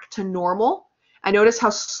back to normal, I notice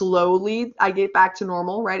how slowly I get back to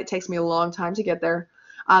normal, right? It takes me a long time to get there.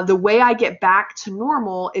 The way I get back to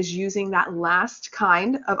normal is using that last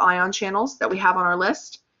kind of ion channels that we have on our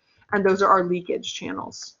list, and those are our leakage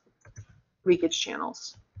channels.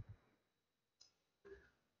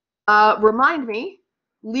 Remind me,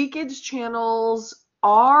 leakage channels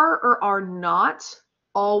are or are not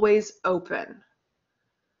always open.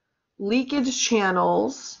 Leakage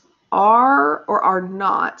channels are or are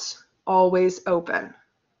not always open.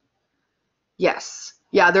 Yes.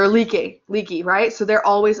 Yeah, they're leaky, right? So they're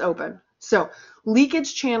always open. So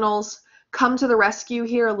leakage channels come to the rescue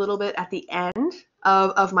here a little bit at the end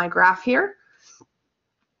of my graph here.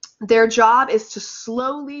 Their job is to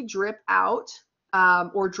slowly drip out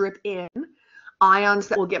or drip in ions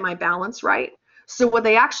that will get my balance right. So what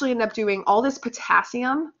they actually end up doing, all this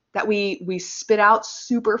potassium that we spit out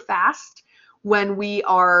super fast when we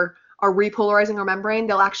are repolarizing our membrane,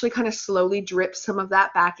 they'll actually kind of slowly drip some of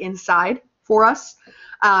that back inside for us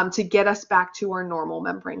to get us back to our normal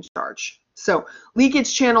membrane charge. So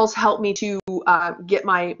leakage channels help me to get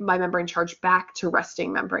my membrane charge back to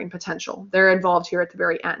resting membrane potential. They're involved here at the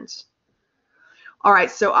very end. All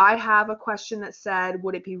right, so I have a question that said,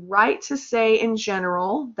 would it be right to say in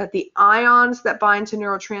general that the ions that bind to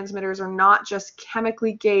neurotransmitters are not just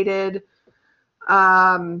chemically gated?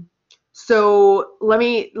 So let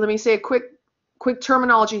me say a quick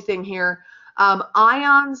terminology thing here.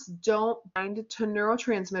 Ions don't bind to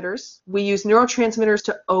neurotransmitters. We use neurotransmitters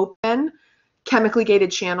to open chemically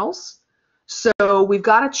gated channels. So we've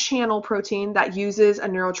got a channel protein that uses a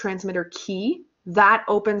neurotransmitter key that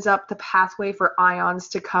opens up the pathway for ions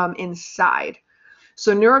to come inside.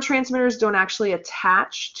 So neurotransmitters don't actually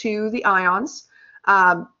attach to the ions.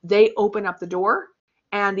 They open up the door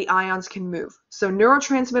and the ions can move. So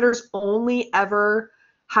neurotransmitters only ever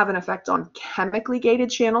have an effect on chemically gated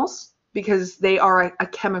channels because they are a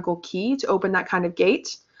chemical key to open that kind of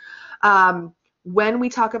gate. When we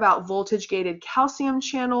talk about voltage-gated calcium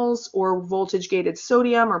channels or voltage-gated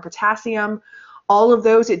sodium or potassium, all of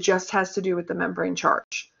those, it just has to do with the membrane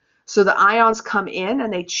charge. So the ions come in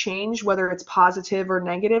and they change whether it's positive or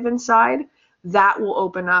negative inside. That will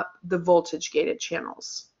open up the voltage-gated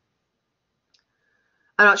channels.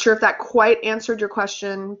 I'm not sure if that quite answered your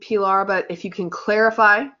question, Pilar, but if you can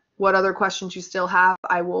clarify what other questions you still have,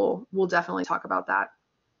 we'll definitely talk about that.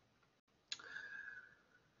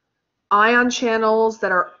 Ion channels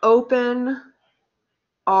that are open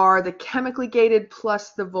are the chemically gated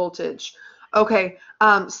plus the voltage. Okay,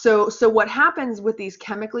 so what happens with these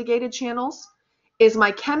chemically gated channels is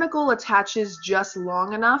my chemical attaches just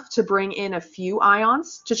long enough to bring in a few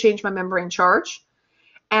ions to change my membrane charge.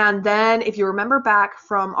 And then if you remember back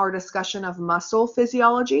from our discussion of muscle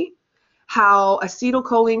physiology, how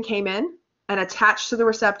acetylcholine came in and attached to the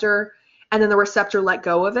receptor, and then the receptor let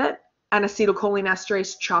go of it, and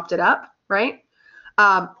acetylcholinesterase chopped it up, right?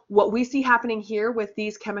 What we see happening here with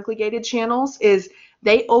these chemically gated channels is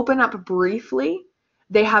they open up briefly,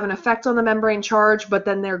 they have an effect on the membrane charge, but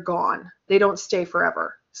then they're gone. They don't stay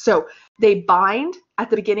forever. So they bind at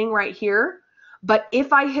the beginning right here, but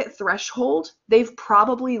if I hit threshold, they've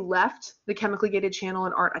probably left the chemically gated channel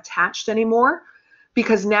and aren't attached anymore,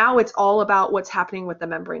 because now it's all about what's happening with the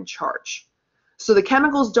membrane charge. So the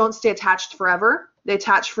chemicals don't stay attached forever. They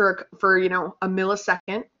attach for a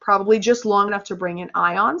millisecond, probably just long enough to bring in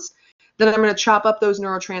ions. Then I'm going to chop up those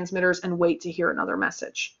neurotransmitters and wait to hear another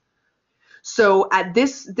message. So at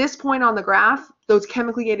this point on the graph, those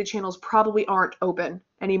chemically gated channels probably aren't open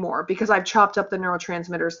anymore because I've chopped up the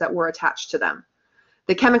neurotransmitters that were attached to them.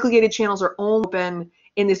 The chemically gated channels are only open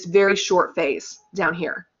in this very short phase down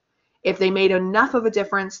here. If they made enough of a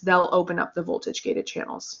difference, they'll open up the voltage gated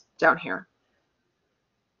channels down here.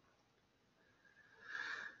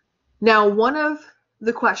 Now, one of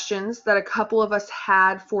the questions that a couple of us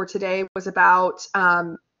had for today was about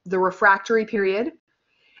the refractory period,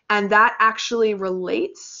 and that actually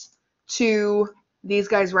relates to these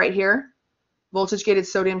guys right here, voltage gated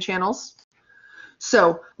sodium channels.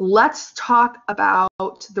 So let's talk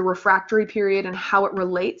about the refractory period and how it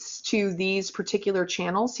relates to these particular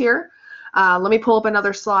channels here. Let me pull up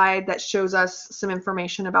another slide that shows us some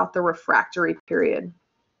information about the refractory period.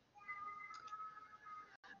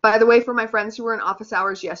 By the way, for my friends who were in office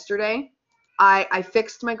hours yesterday, I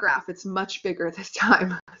fixed my graph. It's much bigger this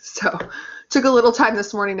time. So took a little time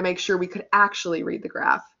this morning to make sure we could actually read the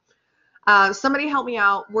graph. Somebody help me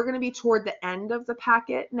out. We're going to be toward the end of the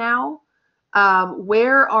packet now.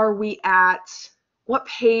 Where are we at? What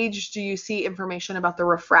page do you see information about the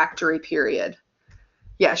refractory period?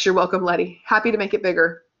 Yes, you're welcome, Letty. Happy to make it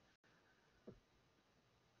bigger.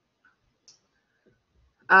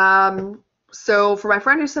 So for my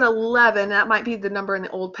friend who said 11, that might be the number in the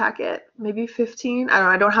old packet, maybe 15. I don't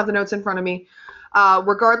know. I don't have the notes in front of me.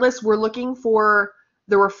 Regardless, we're looking for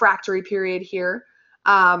the refractory period here.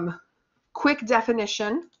 Quick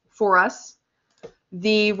definition for us.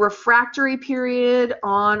 The refractory period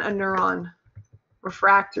on a neuron,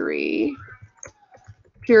 refractory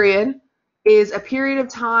period, is a period of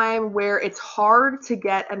time where it's hard to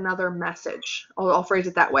get another message. I'll phrase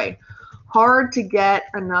it that way. Hard to get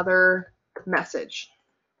another message.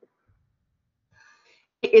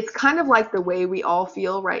 It's kind of like the way we all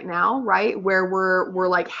feel right now, right? Where we're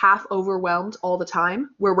like half overwhelmed all the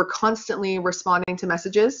time, where we're constantly responding to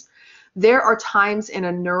messages. There are times in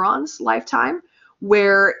a neuron's lifetime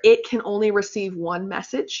where it can only receive one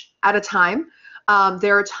message at a time.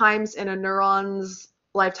 There are times in a neuron's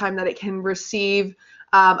lifetime that it can receive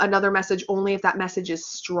another message only if that message is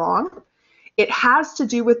strong. It has to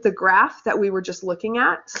do with the graph that we were just looking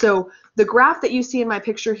at. So the graph that you see in my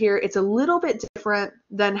picture here, it's a little bit different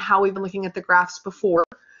than how we've been looking at the graphs before,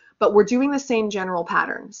 but we're doing the same general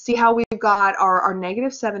pattern. See how we've got our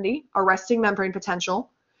negative 70, our resting membrane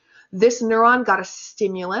potential. This neuron got a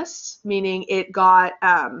stimulus, meaning it got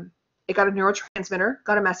a neurotransmitter,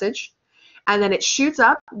 got a message, and then it shoots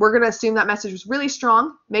up. We're going to assume that message was really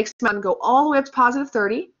strong, makes the mountain go all the way up to positive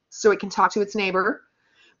 30 so it can talk to its neighbor,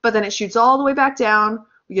 but then it shoots all the way back down.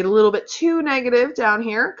 We get a little bit too negative down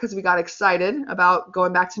here because we got excited about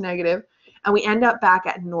going back to negative, and we end up back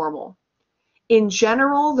at normal. In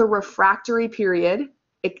general, the refractory period,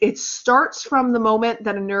 it starts from the moment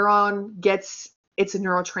that a neuron gets it's a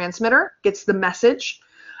neurotransmitter, gets the message.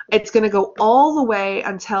 It's going to go all the way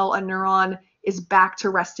until a neuron is back to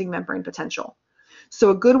resting membrane potential.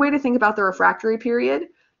 So a good way to think about the refractory period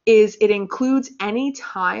is it includes any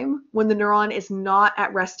time when the neuron is not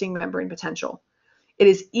at resting membrane potential. It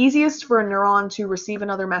is easiest for a neuron to receive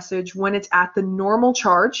another message when it's at the normal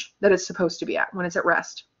charge that it's supposed to be at, when it's at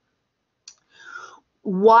rest.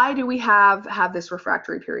 Why do we have this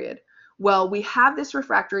refractory period? Well, we have this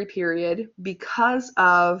refractory period because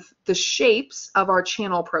of the shapes of our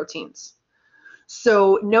channel proteins.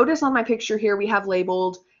 So notice on my picture here, we have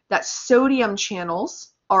labeled that sodium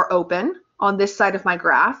channels are open on this side of my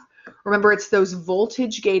graph. Remember, it's those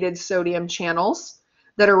voltage-gated sodium channels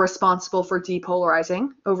that are responsible for depolarizing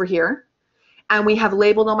over here. And we have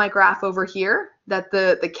labeled on my graph over here that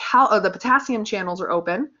the potassium channels are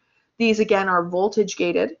open. These, again, are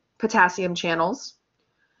voltage-gated potassium channels.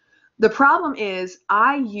 The problem is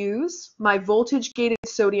I use my voltage-gated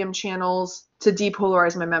sodium channels to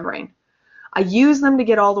depolarize my membrane. I use them to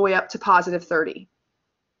get all the way up to positive 30.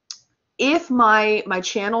 If my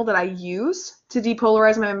channel that I use to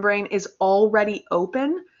depolarize my membrane is already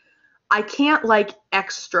open, I can't like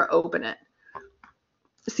extra open it.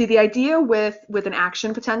 See, the idea with an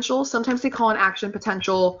action potential, sometimes they call an action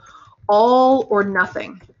potential all or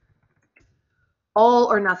nothing.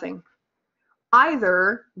 All or nothing.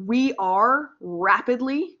 Either we are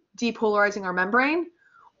rapidly depolarizing our membrane,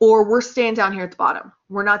 or we're staying down here at the bottom.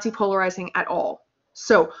 We're not depolarizing at all.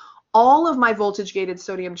 So all of my voltage-gated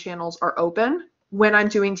sodium channels are open when I'm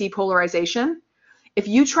doing depolarization. If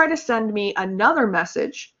you try to send me another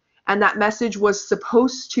message, and that message was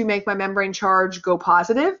supposed to make my membrane charge go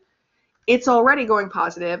positive, it's already going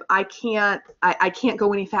positive. I can't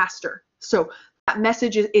go any faster. So that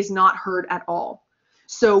message is not heard at all.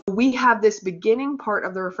 So we have this beginning part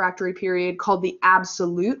of the refractory period called the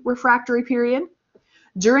absolute refractory period.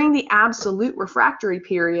 During the absolute refractory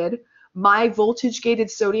period, my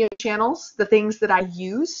voltage-gated sodium channels, the things that I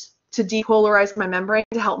use to depolarize my membrane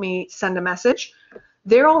to help me send a message,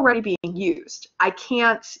 they're already being used. I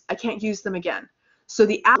can't use them again. So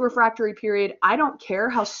the absolute refractory period, I don't care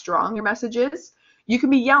how strong your message is. You can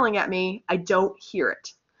be yelling at me, I don't hear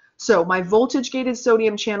it. So my voltage-gated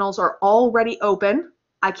sodium channels are already open.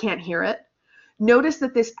 I can't hear it. Notice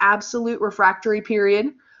that this absolute refractory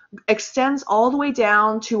period extends all the way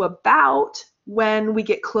down to about when we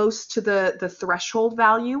get close to the threshold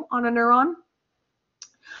value on a neuron.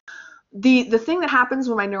 The thing that happens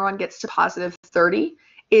when my neuron gets to positive 30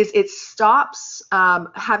 is it stops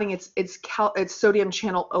having its sodium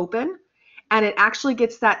channel open, and it actually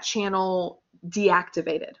gets that channel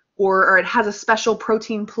deactivated, or it has a special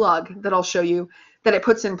protein plug that I'll show you that it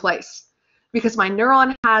puts in place. Because my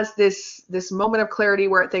neuron has this moment of clarity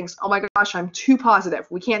where it thinks, oh my gosh, I'm too positive.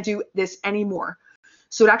 We can't do this anymore.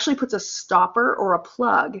 So it actually puts a stopper or a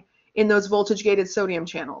plug in those voltage-gated sodium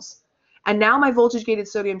channels. And now my voltage-gated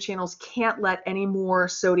sodium channels can't let any more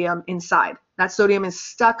sodium inside. That sodium is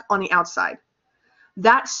stuck on the outside.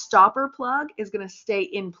 That stopper plug is going to stay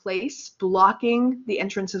in place, blocking the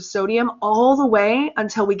entrance of sodium all the way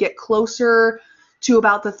until we get closer to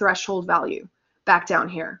about the threshold value back down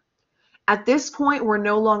here. At this point, we're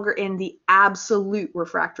no longer in the absolute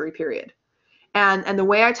refractory period. And the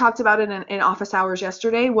way I talked about it in office hours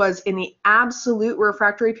yesterday was in the absolute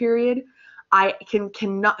refractory period, I can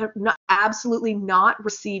absolutely not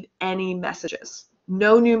receive any messages.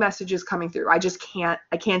 No new messages coming through. I just can't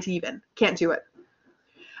do it.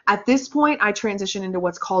 At this point, I transition into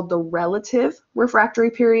what's called the relative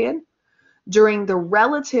refractory period. During the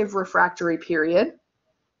relative refractory period,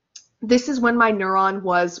 this is when my neuron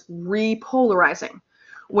was repolarizing,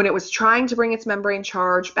 when it was trying to bring its membrane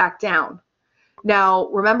charge back down. Now,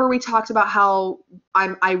 remember we talked about how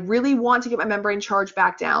I really want to get my membrane charge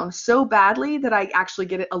back down so badly that I actually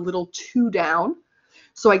get it a little too down.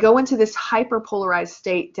 So I go into this hyperpolarized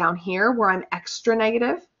state down here where I'm extra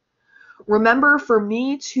negative. Remember, for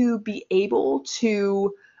me to be able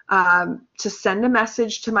to send a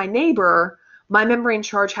message to my neighbor, my membrane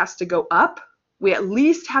charge has to go up. We at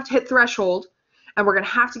least have to hit threshold, and we're going to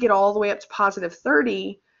have to get all the way up to positive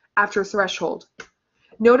 30 after threshold.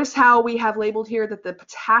 Notice how we have labeled here that the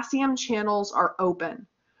potassium channels are open.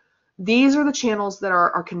 These are the channels that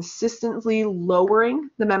are consistently lowering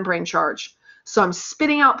the membrane charge. So I'm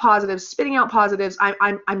spitting out positives.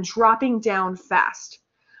 I'm dropping down fast.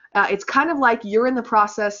 It's kind of like you're in the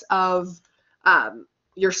process of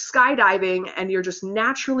you're skydiving and you're just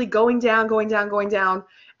naturally going down,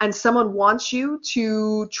 and someone wants you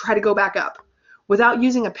to try to go back up. Without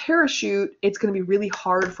using a parachute, it's going to be really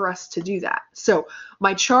hard for us to do that. So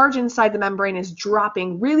my charge inside the membrane is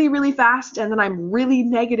dropping really, really fast, and then I'm really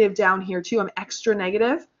negative down here too. I'm extra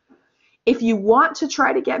negative. If you want to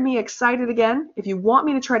try to get me excited again, if you want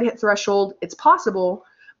me to try to hit threshold, it's possible,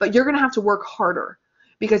 but you're going to have to work harder,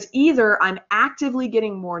 because either I'm actively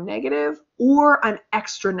getting more negative or I'm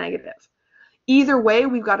extra negative. Either way,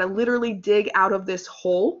 we've got to literally dig out of this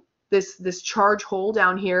hole, this charge hole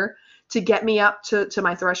down here, to get me up to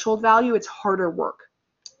my threshold value. It's harder work.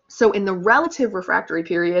 So in the relative refractory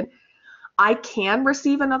period, I can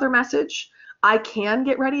receive another message. I can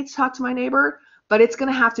get ready to talk to my neighbor, but it's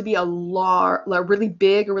going to have to be a really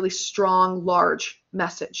big, a really strong, large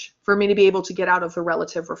message for me to be able to get out of the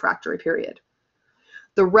relative refractory period.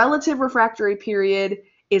 The relative refractory period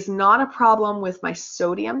is not a problem with my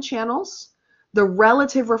sodium channels. The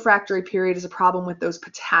relative refractory period is a problem with those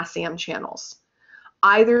potassium channels.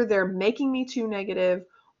 Either they're making me too negative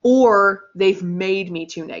or they've made me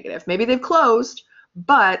too negative. Maybe they've closed,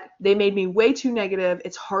 but they made me way too negative.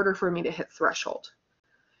 It's harder for me to hit threshold.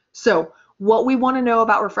 So what we want to know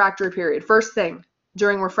about refractory period, first thing,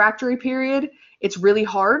 during refractory period, it's really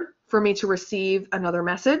hard for me to receive another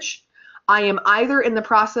message. I am either in the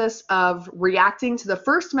process of reacting to the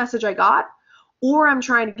first message I got, or I'm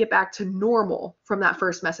trying to get back to normal from that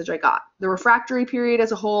first message I got. The refractory period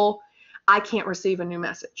as a whole, I can't receive a new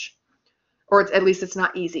message, or at least it's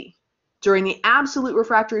not easy. During the absolute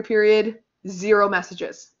refractory period, 0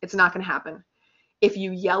 messages. It's not going to happen. If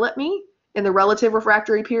you yell at me in the relative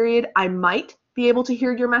refractory period, I might be able to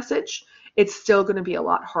hear your message. It's still going to be a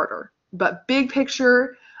lot harder. But big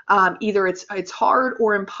picture, either it's hard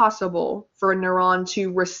or impossible for a neuron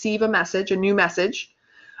to receive a message, a new message,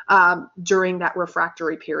 during that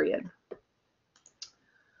refractory period.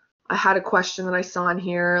 I had a question that I saw in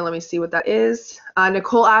here. Let me see what that is.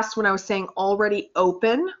 Nicole asked when I was saying already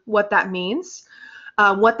open, what that means.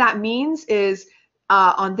 What that means is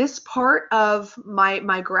on this part of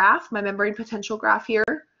my graph, my membrane potential graph here,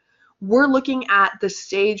 we're looking at the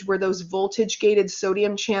stage where those voltage-gated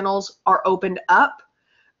sodium channels are opened up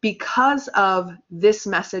because of this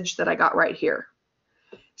message that I got right here.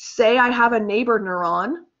 Say I have a neighbor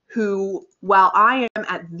neuron who, while I am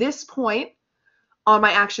at this point on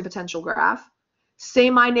my action potential graph,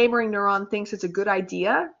 say my neighboring neuron thinks it's a good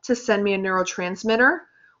idea to send me a neurotransmitter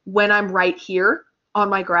when I'm right here on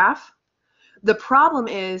my graph. The problem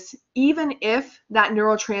is, even if that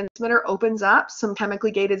neurotransmitter opens up some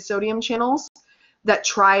chemically gated sodium channels that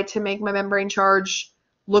try to make my membrane charge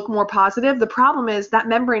look more positive, the problem is that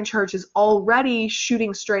membrane charge is already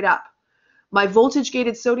shooting straight up. My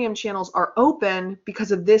voltage-gated sodium channels are open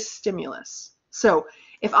because of this stimulus. So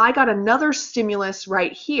if I got another stimulus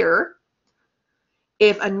right here,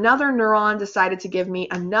 if another neuron decided to give me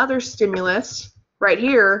another stimulus right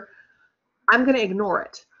here, I'm going to ignore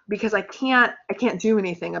it because I can't do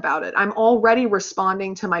anything about it. I'm already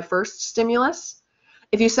responding to my first stimulus.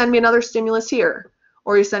 If you send me another stimulus here,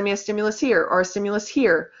 or you send me a stimulus here, or a stimulus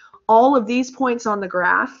here, all of these points on the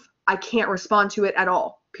graph, I can't respond to it at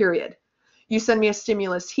all, period. You send me a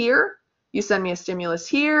stimulus here, you send me a stimulus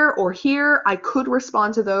here or here, I could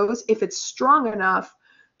respond to those if it's strong enough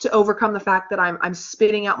to overcome the fact that I'm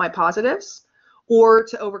spitting out my positives, or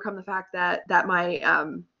to overcome the fact that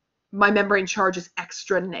my membrane charge is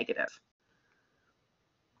extra negative.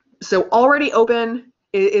 So already open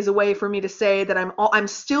is a way for me to say that I'm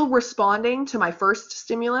still responding to my first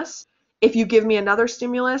stimulus. If you give me another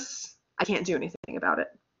stimulus, I can't do anything about it.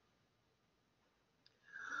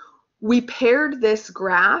 We paired this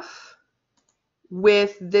graph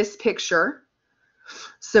with this picture.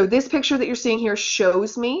 So this picture that you're seeing here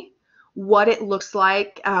shows me what it looks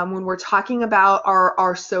like when we're talking about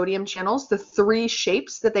our sodium channels, the 3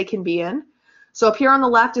 shapes that they can be in. So up here on the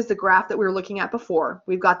left is the graph that we were looking at before.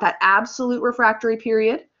 We've got that absolute refractory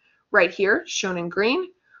period right here, shown in green.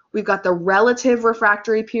 We've got the relative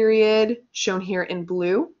refractory period, shown here in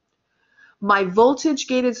blue. My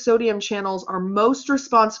voltage-gated sodium channels are most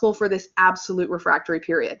responsible for this absolute refractory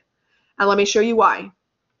period. And let me show you why.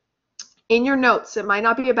 In your notes, it might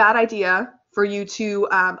not be a bad idea for you to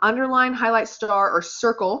underline, highlight, star, or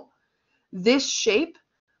circle this shape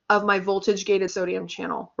of my voltage-gated sodium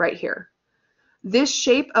channel right here. This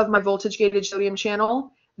shape of my voltage-gated sodium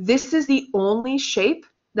channel, this is the only shape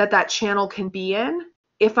that channel can be in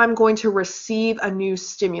if I'm going to receive a new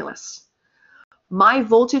stimulus. My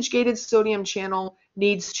voltage-gated sodium channel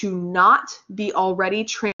needs to not be already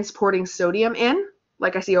transporting sodium in,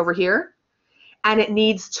 like I see over here, and it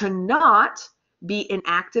needs to not be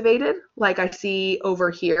inactivated, like I see over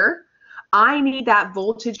here. I need that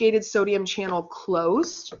voltage-gated sodium channel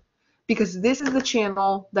closed because this is the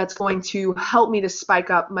channel that's going to help me to spike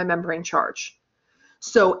up my membrane charge.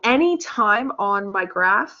 So anytime on my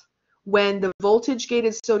graph, when the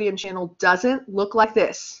voltage-gated sodium channel doesn't look like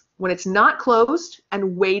this, when it's not closed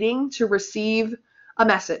and waiting to receive a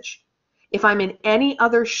message, if I'm in any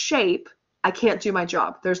other shape, I can't do my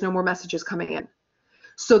job. There's no more messages coming in.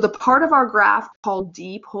 So the part of our graph called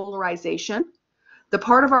depolarization, the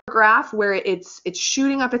part of our graph where it's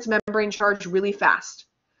shooting up its membrane charge really fast.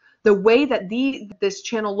 The way that this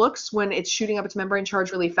channel looks when it's shooting up its membrane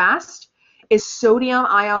charge really fast is sodium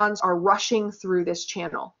ions are rushing through this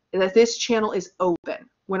channel, that this channel is open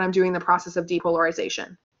when I'm doing the process of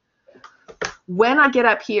depolarization. When I get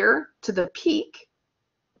up here to the peak,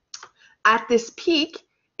 at this peak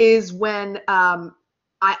is when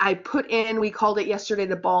I put in, we called it yesterday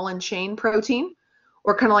the ball and chain protein,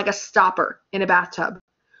 or kind of like a stopper in a bathtub.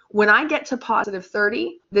 When I get to positive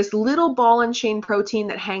 30, this little ball and chain protein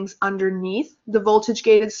that hangs underneath the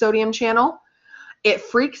voltage-gated sodium channel, it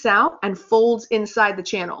freaks out and folds inside the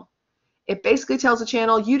channel. It basically tells the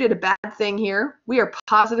channel, you did a bad thing here. We are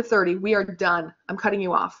positive 30. We are done. I'm cutting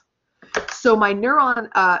you off. So my neuron,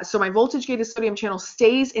 so my voltage-gated sodium channel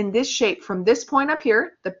stays in this shape from this point up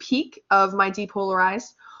here, the peak of my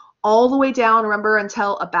depolarized, all the way down, remember,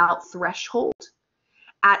 until about threshold.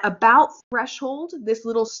 At about threshold, this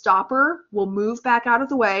little stopper will move back out of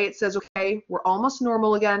the way. It says, okay, we're almost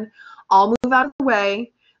normal again. I'll move out of the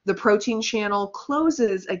way. The protein channel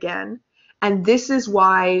closes again. And this is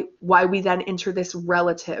why we then enter this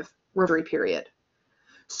relative refractory period.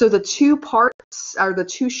 So the two parts are the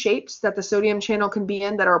two shapes that the sodium channel can be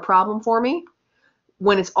in that are a problem for me.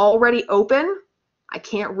 When it's already open, I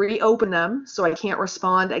can't reopen them, so I can't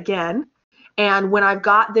respond again. And when I've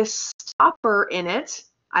got this stopper in it,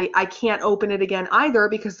 I can't open it again either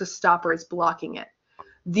because the stopper is blocking it.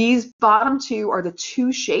 These bottom two are the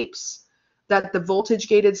two shapes that the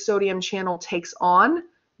voltage-gated sodium channel takes on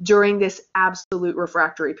during this absolute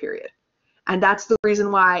refractory period. And that's the reason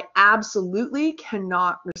why I absolutely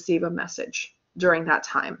cannot receive a message during that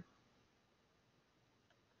time.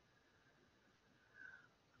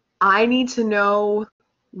 I need to know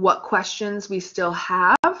what questions we still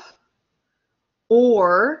have,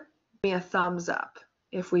 or give me a thumbs up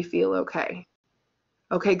if we feel okay.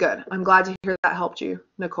 Okay, good. I'm glad to hear that helped you,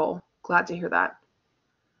 Nicole. Glad to hear that.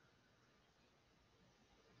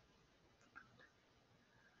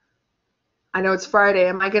 I know it's Friday.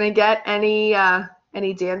 Am I going to get any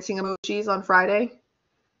dancing emojis on Friday?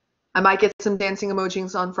 I might get some dancing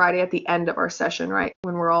emojis on Friday at the end of our session, right?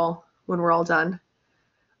 When we're all done.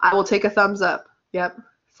 I will take a thumbs up. Yep,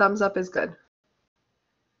 thumbs up is good.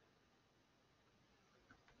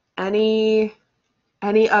 Any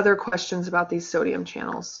other questions about these sodium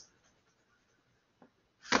channels?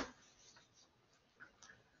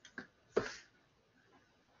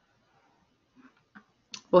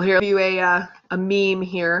 We'll hear you a meme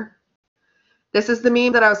here. This is the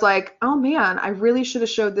meme that I was like, oh man, I really should have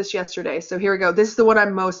showed this yesterday. So here we go. This is the one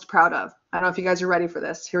I'm most proud of. I don't know if you guys are ready for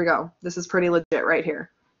this. Here we go. This is pretty legit right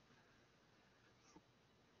here.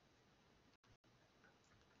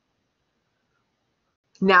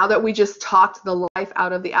 Now that we just talked the life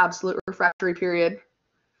out of the absolute refractory period,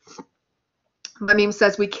 my meme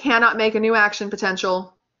says we cannot make a new action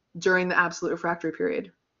potential during the absolute refractory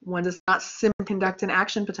period. One does not conduct an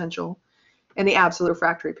action potential in the absolute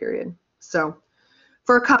refractory period. So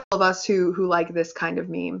for a couple of us who like this kind of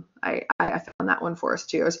meme, I found that one for us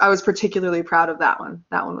too. I was particularly proud of that one.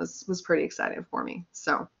 That one was pretty exciting for me.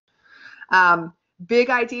 So big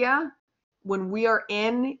idea, when we are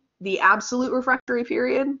in the absolute refractory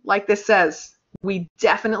period, like this says, we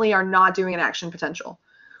definitely are not doing an action potential.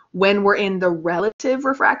 When we're in the relative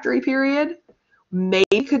refractory period,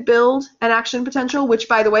 maybe could build an action potential, which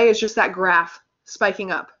by the way is just that graph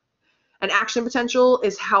spiking up. An action potential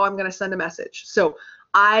is how I'm going to send a message. So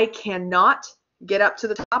I cannot get up to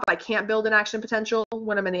the top. I can't build an action potential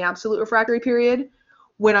when I'm in the absolute refractory period.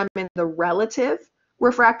 When I'm in the relative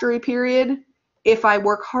refractory period, if I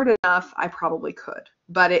work hard enough, I probably could.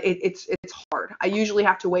 But it's hard. I usually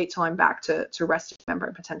have to wait till I'm back to resting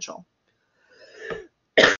membrane potential.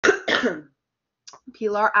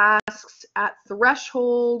 Pilar asks, at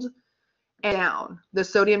threshold and down, the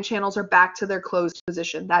sodium channels are back to their closed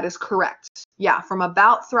position. That is correct. Yeah, from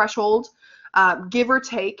about threshold, give or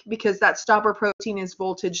take, because that stopper protein is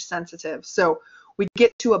voltage sensitive. So we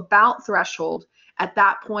get to about threshold. At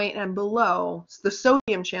that point and below, the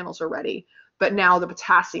sodium channels are ready, but now the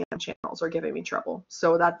potassium channels are giving me trouble.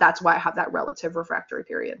 So that's why I have that relative refractory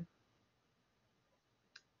period.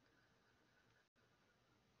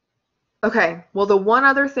 Okay, well, the one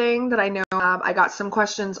other thing that I know I got some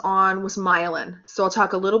questions on was myelin. So I'll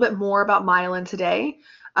talk a little bit more about myelin today.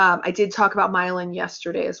 I did talk about myelin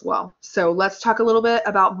yesterday as well. So let's talk a little bit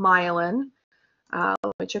about myelin.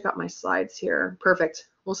 Let me check out my slides here. Perfect.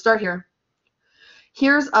 We'll start here.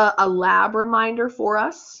 Here's a lab reminder for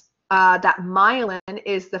us that myelin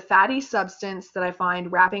is the fatty substance that I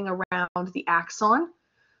find wrapping around the axon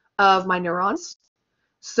of my neurons.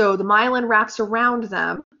 So the myelin wraps around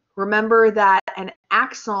them. Remember that an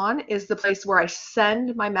axon is the place where I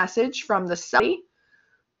send my message from the cell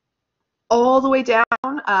all the way down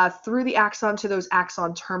through the axon to those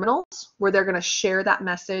axon terminals where they're going to share that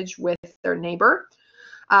message with their neighbor.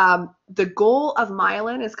 The goal of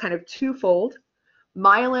myelin is kind of twofold.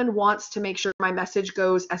 Myelin wants to make sure my message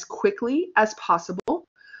goes as quickly as possible.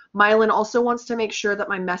 Myelin also wants to make sure that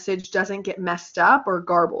my message doesn't get messed up or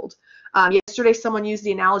garbled. Yesterday, someone used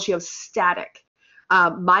the analogy of static.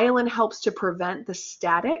 Myelin helps to prevent the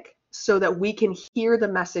static so that we can hear the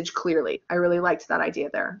message clearly. I really liked that idea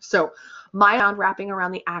there. So myelin wrapping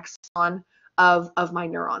around the axon of my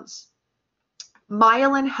neurons.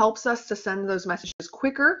 Myelin helps us to send those messages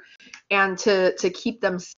quicker and to keep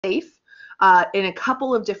them safe in a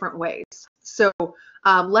couple of different ways. So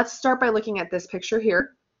let's start by looking at this picture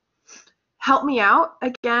here. Help me out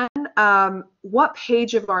again. What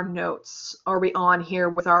page of our notes are we on here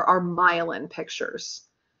with our myelin pictures?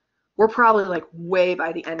 We're probably like way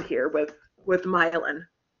by the end here with myelin,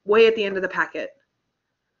 way at the end of the packet.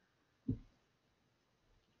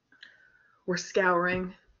 We're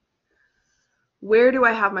scouring. Where do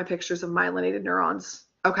I have my pictures of myelinated neurons?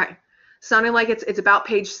 Okay, sounding like it's about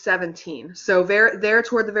page 17. So there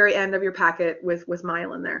toward the very end of your packet with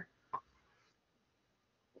myelin there.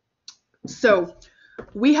 So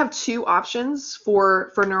we have two options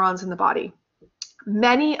for neurons in the body.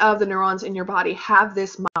 Many of the neurons in your body have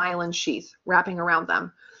this myelin sheath wrapping around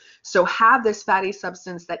them. So have this fatty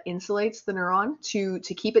substance that insulates the neuron to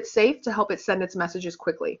keep it safe, to help it send its messages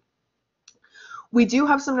quickly. We do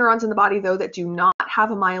have some neurons in the body, though, that do not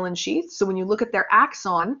have a myelin sheath. So when you look at their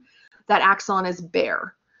axon, that axon is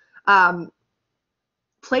bare.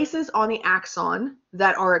 Places on the axon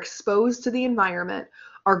that are exposed to the environment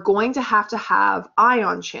are going to have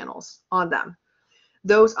ion channels on them.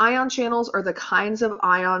 Those ion channels are the kinds of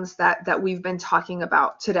ions that we've been talking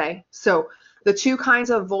about today. So the two kinds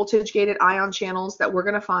of voltage-gated ion channels that we're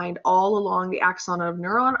going to find all along the axon of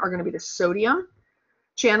neuron are going to be the sodium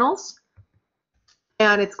channels,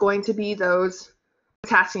 and it's going to be those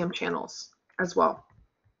potassium channels as well.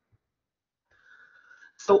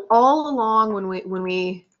 So all along when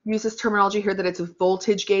we use this terminology here that it's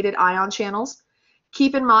voltage-gated ion channels,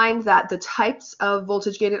 keep in mind that the types of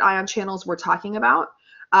voltage-gated ion channels we're talking about,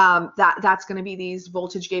 that's going to be these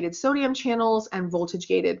voltage-gated sodium channels and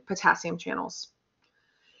voltage-gated potassium channels.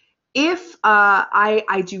 If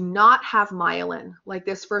I do not have myelin, like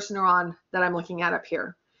this first neuron that I'm looking at up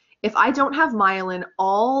here, if I don't have myelin,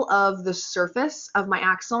 all of the surface of my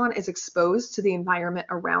axon is exposed to the environment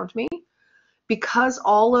around me. Because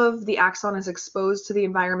all of the axon is exposed to the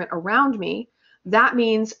environment around me, that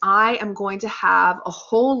means I am going to have a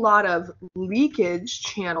whole lot of leakage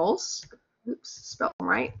channels, oops, spell them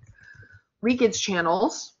right, leakage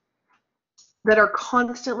channels that are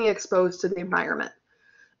constantly exposed to the environment,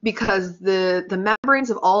 because the membranes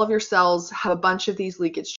of all of your cells have a bunch of these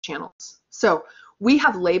leakage channels. So we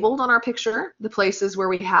have labeled on our picture the places where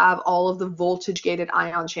we have all of the voltage-gated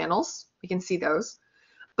ion channels. We can see those.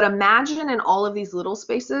 But imagine in all of these little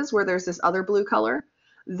spaces where there's this other blue color,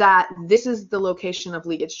 that this is the location of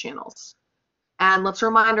leakage channels. And let's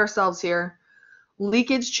remind ourselves here,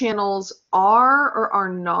 leakage channels are or are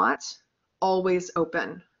not always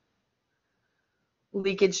open.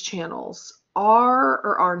 Leakage channels are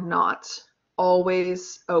or are not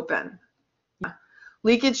always open.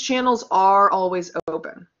 Leakage channels are always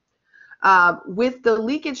open. With the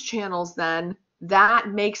leakage channels then, that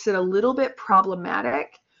makes it a little bit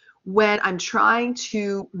problematic when I'm trying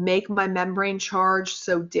to make my membrane charge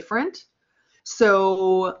so different.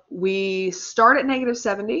 So we start at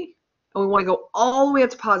 -70 and we want to go all the way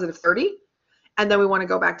up to +30, and then we want to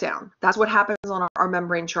go back down. That's what happens on our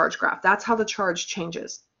membrane charge graph. That's how the charge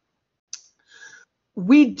changes.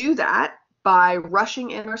 We do that by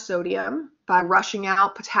rushing in our sodium, by rushing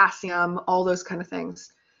out potassium, all those kind of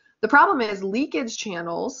things. The problem is leakage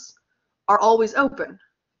channels are always open,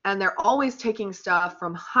 and they're always taking stuff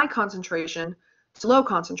from high concentration to low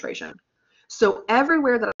concentration. So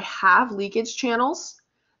everywhere that I have leakage channels,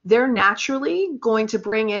 they're naturally going to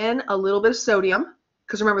bring in a little bit of sodium,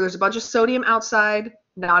 because remember, there's a bunch of sodium outside,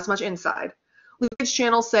 not as much inside. Leakage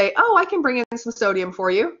channels say, oh, I can bring in some sodium for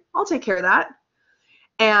you. I'll take care of that.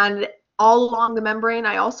 And All along the membrane,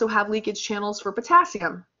 I also have leakage channels for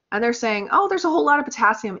potassium. And they're saying, oh, there's a whole lot of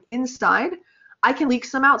potassium inside. I can leak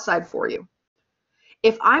some outside for you.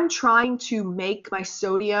 If I'm trying to make my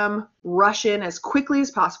sodium rush in as quickly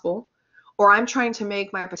as possible, or I'm trying to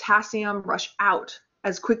make my potassium rush out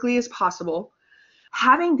as quickly as possible,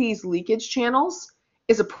 having these leakage channels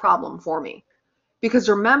is a problem for me. Because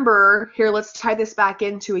remember, here, let's tie this back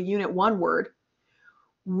into a Unit 1 word.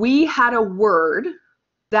 We had a word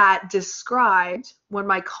that described when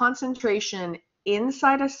my concentration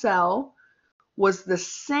inside a cell was the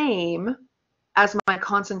same as my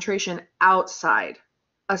concentration outside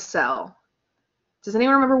a cell. Does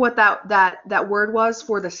anyone remember what that word was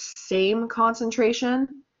for the same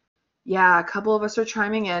concentration? Yeah, a couple of us are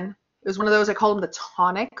chiming in. It was one of those, I call them the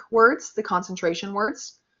tonic words, the concentration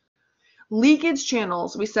words. Leakage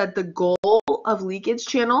channels, we said the goal of leakage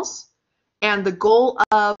channels and the goal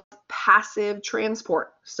of passive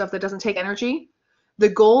transport, stuff that doesn't take energy, the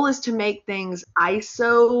goal is to make things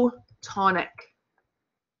isotonic.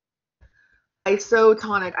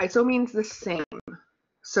 Isotonic. Iso means the same.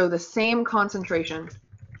 So the same concentration.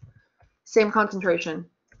 Same concentration.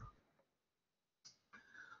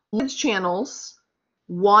 Leakage channels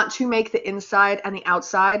want to make the inside and the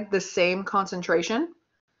outside the same concentration.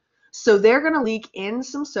 So they're going to leak in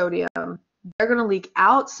some sodium. They're going to leak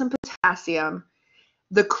out some potassium.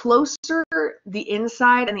 The closer the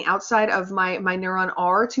inside and the outside of my neuron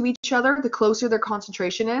are to each other, the closer their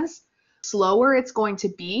concentration is, slower it's going to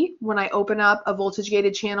be when I open up a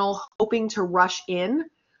voltage-gated channel hoping to rush in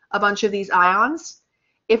a bunch of these ions.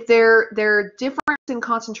 If their difference in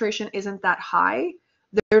concentration isn't that high,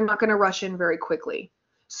 they're not going to rush in very quickly.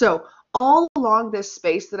 So all along this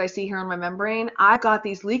space that I see here on my membrane, I've got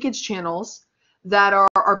these leakage channels that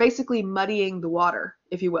are basically muddying the water,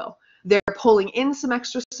 if you will. They're pulling in some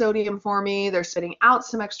extra sodium for me. They're spitting out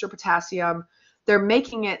some extra potassium. They're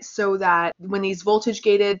making it so that when these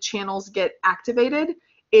voltage-gated channels get activated,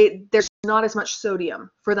 there's not as much sodium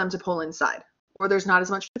for them to pull inside, or there's not as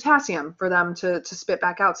much potassium for them to spit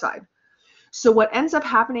back outside. So what ends up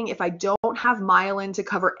happening if I don't have myelin to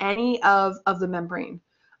cover any of the membrane,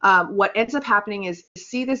 what ends up happening is,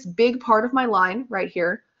 see this big part of my line right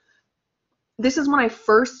here? This is when I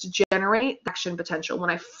first generate action potential,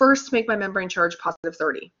 when I first make my membrane charge positive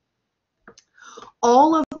 30.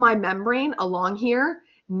 All of my membrane along here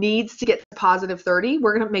needs to get to positive 30.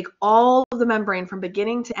 We're going to make all of the membrane from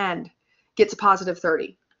beginning to end get to positive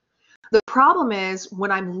 30. The problem is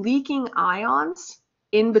when I'm leaking ions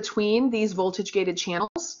in between these voltage-gated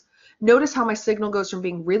channels, notice how my signal goes from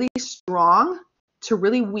being really strong to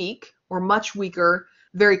really weak or much weaker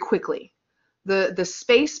very quickly. The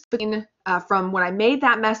space between from when I made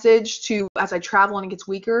that message to as I travel and it gets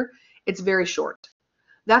weaker, it's very short.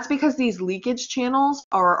 That's because these leakage channels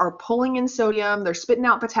are pulling in sodium, they're spitting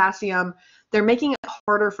out potassium, they're making it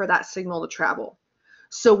harder for that signal to travel.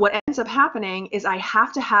 So what ends up happening is I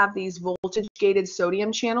have to have these voltage-gated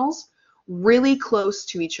sodium channels really close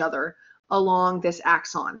to each other along this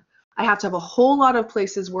axon. I have to have a whole lot of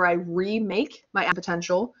places where I remake my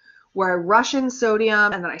potential, where I rush in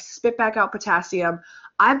sodium and then I spit back out potassium.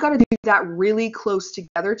 I've got to do that really close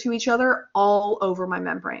together to each other all over my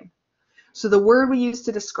membrane. So the word we use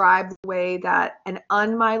to describe the way that an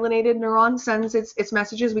unmyelinated neuron sends its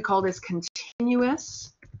messages, we call this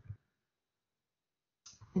continuous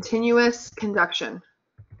conduction,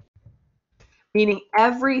 meaning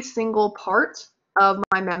every single part of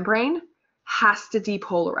my membrane has to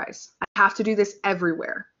depolarize. I have to do this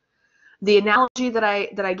everywhere. The analogy that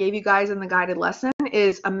I gave you guys in the guided lesson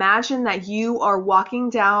is imagine that you are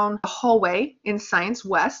walking down a hallway in Science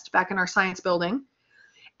West, back in our science building,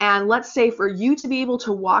 and let's say for you to be able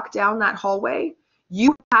to walk down that hallway,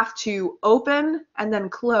 you have to open and then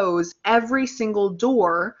close every single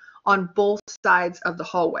door on both sides of the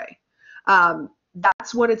hallway.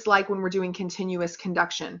 That's what it's like when we're doing continuous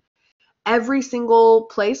conduction. Every single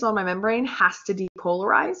place on my membrane has to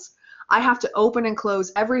depolarize. I have to open and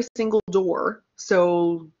close every single door,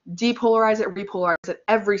 so depolarize it, repolarize it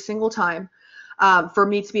every single time for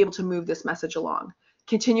me to be able to move this message along.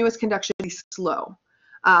 Continuous conduction is slow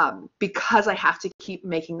because I have to keep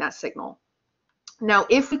making that signal. Now,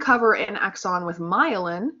 if we cover an axon with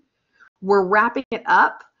myelin, we're wrapping it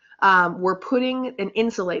up. We're putting an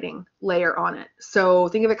insulating layer on it. So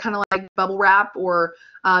think of it kind of like bubble wrap or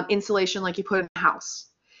insulation like you put in a house.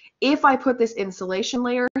 If I put this insulation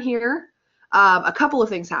layer here, a couple of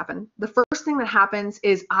things happen. The first thing that happens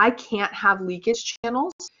is I can't have leakage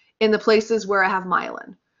channels in the places where I have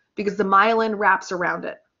myelin because the myelin wraps around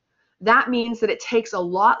it. That means that it takes a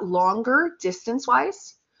lot longer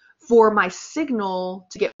distance-wise for my signal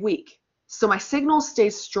to get weak. So my signal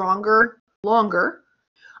stays stronger longer,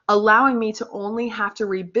 allowing me to only have to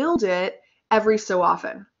rebuild it every so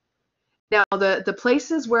often. Now, the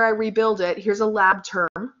places where I rebuild it, here's a lab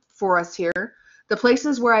term for us here. The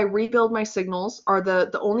places where I rebuild my signals are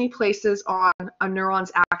the only places on a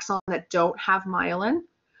neuron's axon that don't have myelin.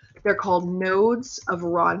 They're called nodes of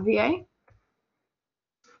Ranvier.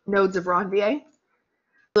 Nodes of Ranvier.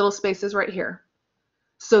 Little spaces right here.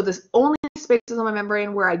 So the only spaces on my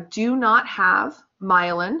membrane where I do not have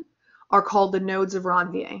myelin are called the nodes of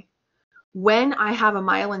Ranvier. When I have a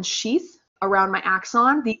myelin sheath around my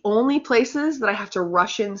axon, the only places that I have to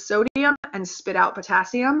rush in sodium and spit out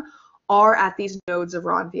potassium are at these nodes of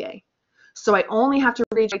Ranvier. So I only have to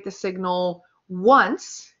regenerate the signal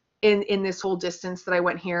once in this whole distance that I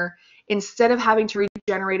went here, instead of having to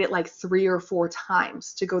regenerate it like 3 or 4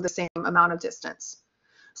 times to go the same amount of distance.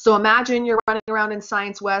 So imagine you're running around in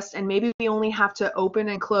Science West and maybe we only have to open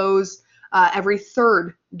and close every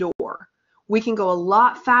 3rd door. We can go a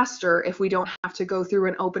lot faster if we don't have to go through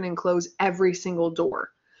and open and close every single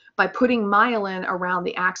door. By putting myelin around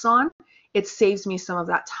the axon, it saves me some of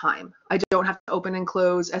that time. I don't have to open and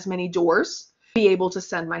close as many doors to be able to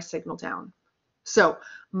send my signal down. So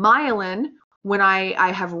myelin, when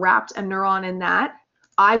I have wrapped a neuron in that,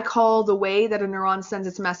 I call the way that a neuron sends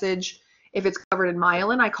its message, if it's covered in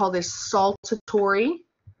myelin, I call this saltatory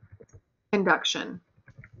conduction.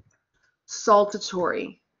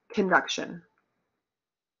 Saltatory conduction.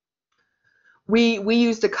 We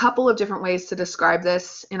used a couple of different ways to describe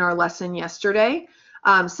this in our lesson yesterday.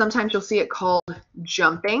 Sometimes you'll see it called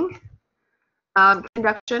jumping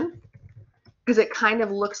conduction, because it kind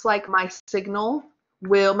of looks like my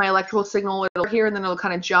electrical signal will here, and then it'll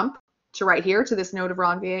kind of jump to right here to this node of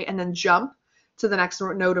Ranvier, and then jump to the next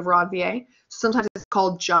node of Ranvier. Sometimes it's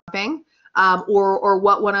called jumping, or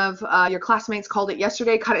what one of your classmates called it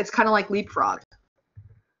yesterday. It's kind of like leapfrog.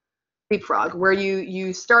 Leapfrog, where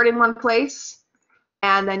you start in one place,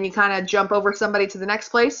 and then you kind of jump over somebody to the next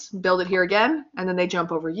place, build it here again, and then they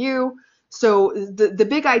jump over you. So the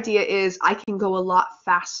big idea is I can go a lot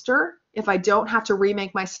faster if I don't have to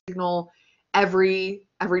remake my signal every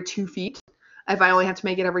 2 feet. If I only have to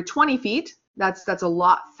make it every 20 feet, that's a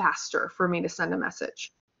lot faster for me to send a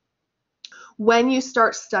message. When you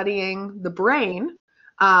start studying the brain,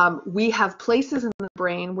 we have places in the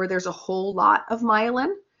brain where there's a whole lot of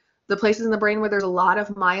myelin. The places in the brain where there's a lot of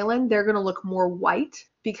myelin, they're going to look more white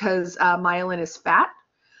because myelin is fat.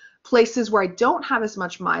 Places where I don't have as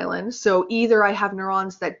much myelin, so either I have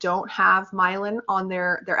neurons that don't have myelin on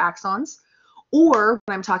their axons, or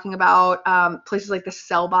when I'm talking about places like the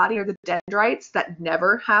cell body or the dendrites that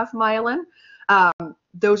never have myelin,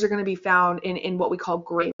 those are going to be found in what we call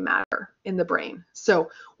gray matter in the brain. So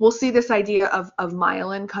we'll see this idea of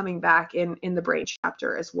myelin coming back in the brain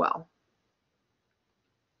chapter as well.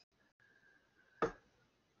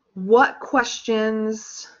 What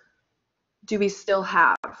questions do we still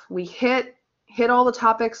have? We hit all the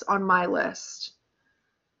topics on my list.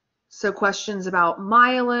 So questions about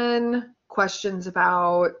myelin, questions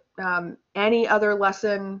about any other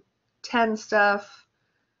lesson 10 stuff,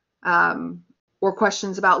 or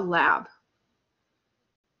questions about lab.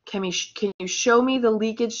 Can you show me the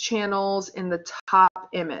leakage channels in the top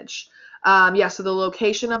image? Yeah, so the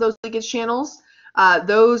location of those leakage channels,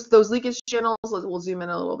 those leakage channels, we'll zoom in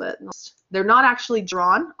a little bit. They're not actually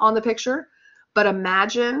drawn on the picture, but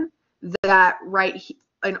imagine that right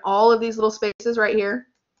in all of these little spaces right here,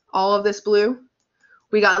 all of this blue,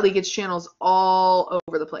 we got leakage channels all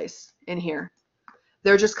over the place in here.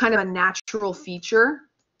 They're just kind of a natural feature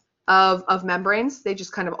of membranes. They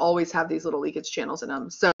just kind of always have these little leakage channels in them.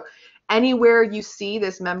 So anywhere you see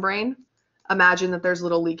this membrane, imagine that there's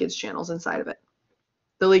little leakage channels inside of it.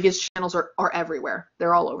 The leakage channels are everywhere.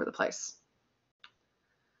 They're all over the place.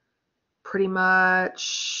 Pretty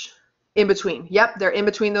much in between. Yep, they're in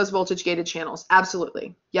between those voltage gated channels.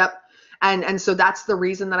 Absolutely. Yep. And so that's the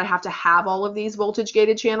reason that I have to have all of these voltage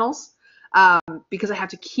gated channels, because I have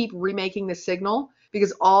to keep remaking the signal,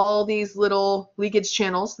 because all these little leakage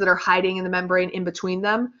channels that are hiding in the membrane in between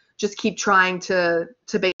them just keep trying to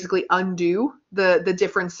basically undo the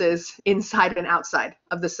differences inside and outside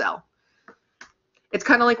of the cell. It's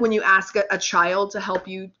kind of like when you ask a child to help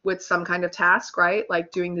you with some kind of task, right?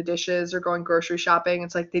 Like doing the dishes or going grocery shopping.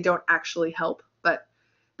 It's like they don't actually help, but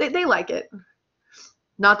they like it.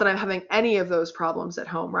 Not that I'm having any of those problems at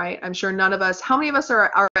home, right? I'm sure none of us, how many of us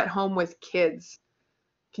are at home with kids?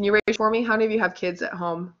 Can you raise for me? How many of you have kids at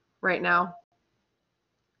home right now?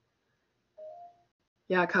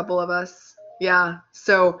 Yeah, a couple of us. Yeah.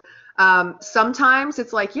 So Sometimes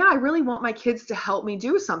it's like, yeah, I really want my kids to help me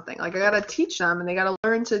do something. Like I got to teach them and they got to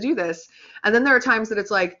learn to do this. And then there are times that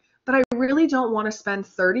it's like, but I really don't want to spend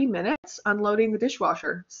 30 minutes unloading the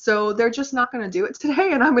dishwasher. So they're just not going to do it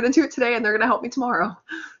today, and I'm going to do it today, and they're going to help me tomorrow.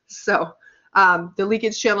 So the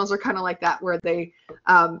leakage channels are kind of like that, where they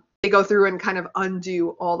go through and kind of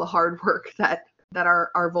undo all the hard work that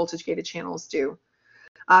our voltage gated channels do.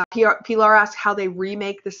 Pilar asked how they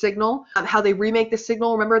remake the signal.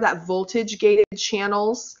 Remember that voltage gated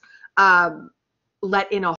channels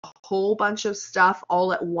let in a whole bunch of stuff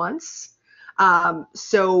all at once.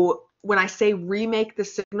 So when I say remake the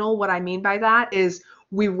signal, what I mean by that is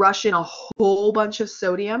we rush in a whole bunch of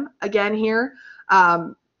sodium again here,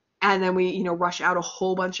 and then we rush out a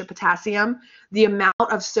whole bunch of potassium. The amount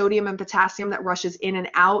of sodium and potassium that rushes in and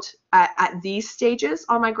out at these stages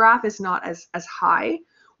on my graph is not as high,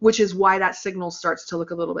 which is why that signal starts to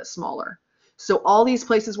look a little bit smaller. So all these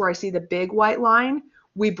places where I see the big white line,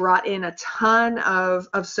 we brought in a ton of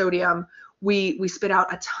sodium. We spit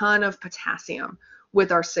out a ton of potassium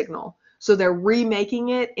with our signal. So they're remaking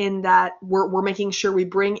it in that we're making sure we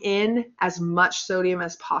bring in as much sodium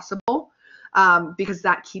as possible, because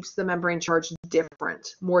that keeps the membrane charge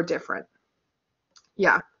more different.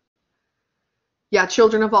 Yeah. Yeah,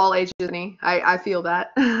 children of all ages, I feel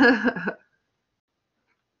that.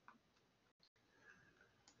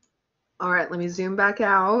 All right, let me zoom back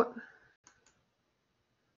out.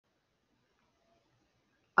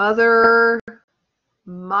 Other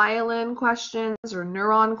myelin questions or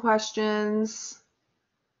neuron questions?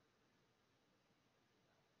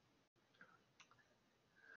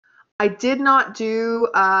 I did not do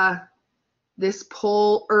this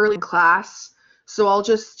poll early in class, so I'll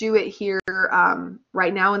just do it here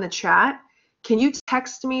right now in the chat. Can you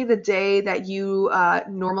text me the day that you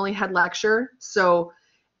normally had lecture? So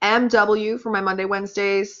MW for my Monday,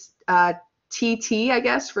 Wednesdays, TT, I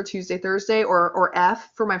guess, for Tuesday, Thursday, or F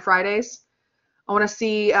for my Fridays. I want to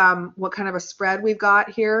see what kind of a spread we've got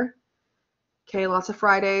here. Okay, lots of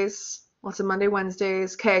Fridays, lots of Monday,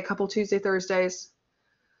 Wednesdays. Okay, a couple Tuesday, Thursdays.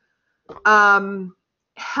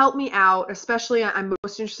 Help me out, especially I'm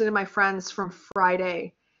most interested in my friends from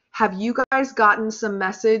Friday. Have you guys gotten some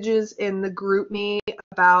messages in the group me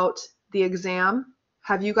about the exam?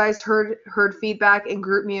 Have you guys heard feedback in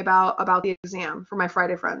group me about the exam for my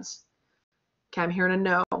Friday friends? Okay, I'm hearing a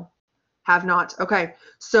no. Have not. Okay,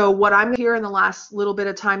 so what I'm here in the last little bit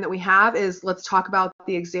of time that we have is let's talk about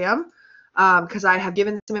the exam, because I have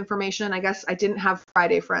given some information. I guess I didn't have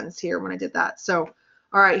Friday friends here when I did that. So,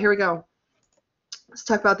 all right, here we go. Let's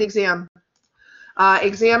talk about the exam.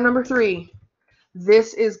 Exam number 3.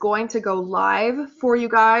 This is going to go live for you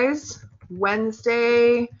guys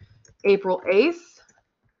Wednesday, April 8th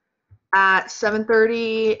at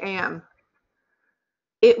 7:30 a.m.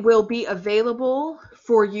 It will be available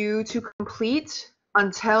for you to complete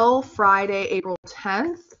until Friday, April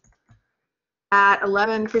 10th at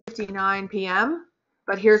 11:59 p.m.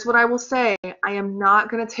 But here's what I will say. I am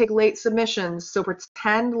not going to take late submissions, so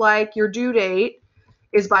pretend like your due date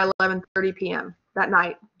is by 11:30 p.m. that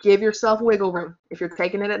night. Give yourself wiggle room. If you're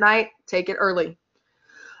taking it at night, take it early.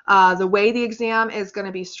 The way the exam is going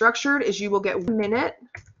to be structured is you will get 1 minute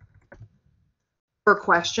per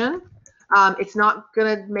question. It's not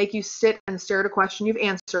going to make you sit and stare at a question you've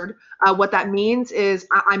answered. What that means is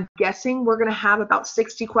I'm guessing we're going to have about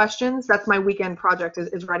 60 questions. That's my weekend project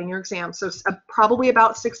is writing your exam. So probably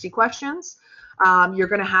about 60 questions. You're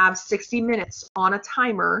going to have 60 minutes on a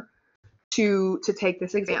timer to take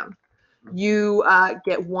this exam. You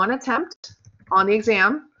get 1 attempt on the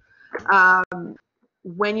exam.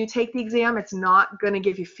 When you take the exam, it's not going to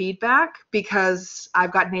give you feedback because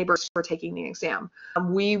I've got neighbors who are taking the exam.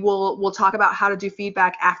 We'll talk about how to do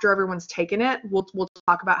feedback after everyone's taken it. We'll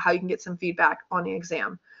talk about how you can get some feedback on the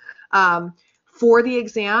exam. For the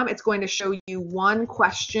exam, it's going to show you 1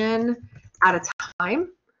 question at a time.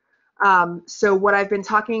 So what I've been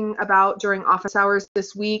talking about during office hours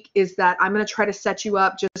this week is that I'm going to try to set you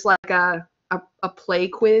up just like a play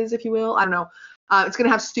quiz, if you will. I don't know. It's going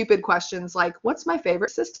to have stupid questions like, what's my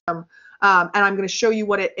favorite system? And I'm going to show you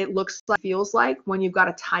what it looks like, feels like when you've got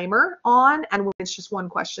a timer on and when it's just 1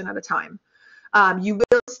 question at a time. You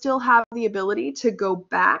will still have the ability to go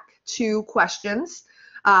back to questions.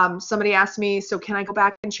 Somebody asked me, so can I go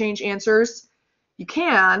back and change answers? You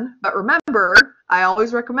can, but remember, I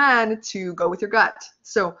always recommend to go with your gut.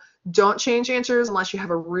 So don't change answers unless you have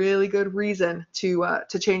a really good reason to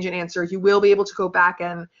change an answer. You will be able to go back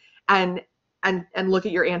and look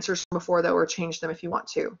at your answers from before, though, or change them if you want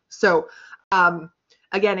to. So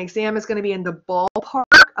again, exam is going to be in the ballpark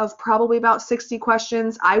of probably about 60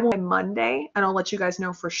 questions. I will Monday, and I'll let you guys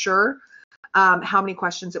know for sure how many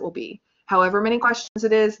questions it will be. However many questions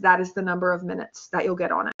it is, that is the number of minutes that you'll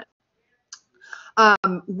get on it.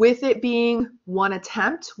 With it being one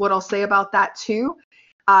attempt, what I'll say about that too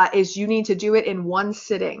is you need to do it in one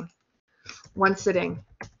sitting. One sitting,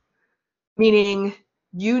 meaning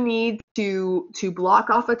you need to block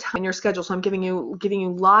off a time in your schedule. So I'm giving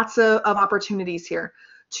you lots of opportunities here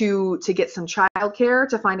to get some childcare,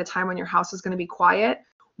 to find a time when your house is going to be quiet.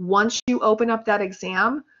 Once you open up that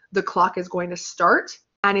exam, the clock is going to start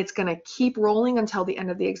and it's going to keep rolling until the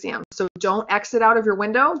end of the exam. So don't exit out of your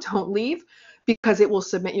window, don't leave, because it will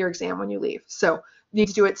submit your exam when you leave. So you need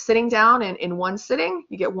to do it sitting down in one sitting.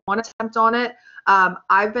 You get one attempt on it.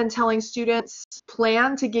 I've been telling students,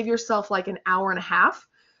 plan to give yourself like an hour and a half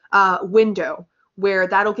window where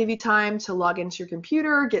that'll give you time to log into your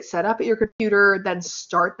computer, get set up at your computer, then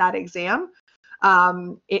start that exam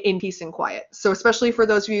in peace and quiet. So especially for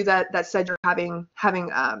those of you that said you're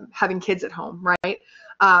having kids at home, right?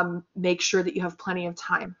 Make sure that you have plenty of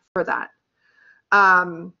time for that.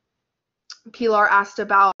 Pilar asked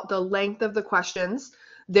about the length of the questions.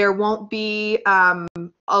 There won't be,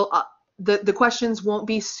 the questions won't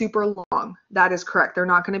be super long. That is correct. They're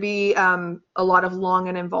not going to be a lot of long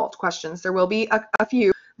and involved questions. There will be a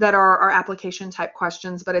few that are application type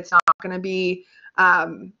questions, but it's not going to be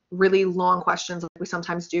really long questions like we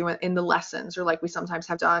sometimes do in the lessons or like we sometimes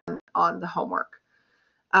have done on the homework.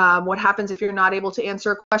 What happens if you're not able to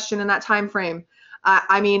answer a question in that time frame?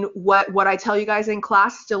 I mean, what I tell you guys in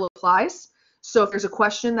class still applies. So if there's a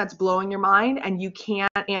question that's blowing your mind and you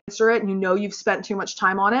can't answer it and you know you've spent too much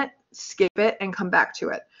time on it, skip it and come back to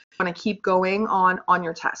it. You want to keep going on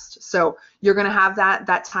your test. So you're going to have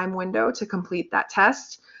that time window to complete that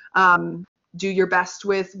test. Do your best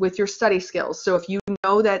with your study skills. So if you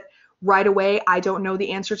know that right away I don't know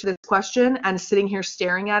the answer to this question and sitting here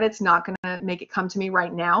staring at it's not going to make it come to me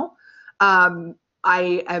right now,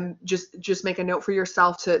 I am just make a note for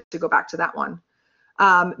yourself to go back to that one.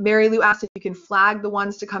 Mary Lou asked if you can flag the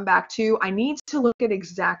ones to come back to. I need to look at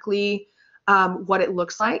exactly what it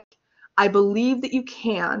looks like. I believe that you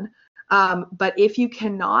can, but if you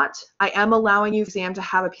cannot, I am allowing you exam to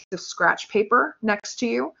have a piece of scratch paper next to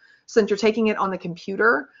you. Since you're taking it on the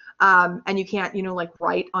computer and you can't, like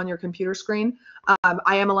write on your computer screen,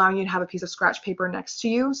 I am allowing you to have a piece of scratch paper next to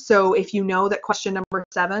you. So if you know that question number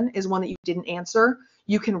 7 is one that you didn't answer,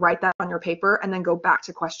 you can write that on your paper and then go back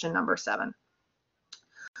to question number 7.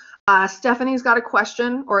 Stephanie's got a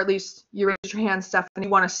question, or at least you raised your hand, Stephanie. You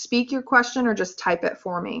want to speak your question or just type it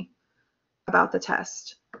for me about the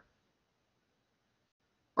test?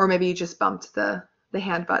 Or maybe you just bumped the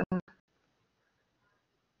hand button.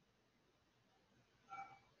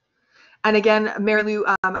 And again, Mary Lou,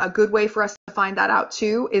 a good way for us to find that out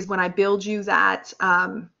too is when I build you that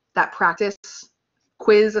practice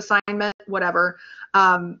quiz assignment, whatever,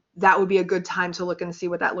 that would be a good time to look and see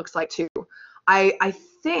what that looks like too. I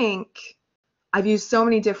think I've used so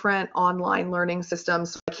many different online learning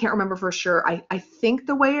systems, so I can't remember for sure. I think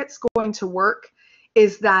the way it's going to work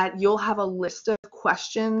is that you'll have a list of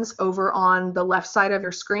questions over on the left side of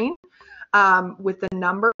your screen with the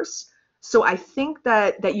numbers. So I think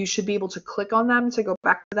that you should be able to click on them to go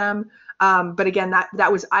back to them. But again,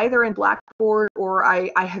 that was either in Blackboard or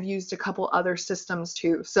I have used a couple other systems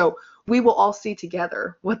too. So we will all see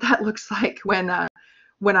together what that looks like when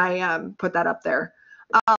I put that up there.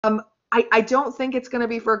 I don't think it's going to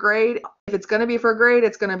be for a grade. If it's going to be for a grade,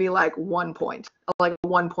 it's going to be like 1 point, like a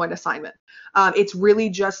 1 point assignment. It's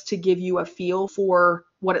really just to give you a feel for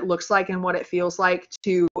what it looks like and what it feels like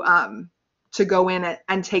to go in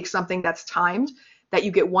and take something that's timed, that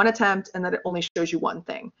you get one attempt and that it only shows you one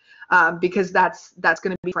thing, because that's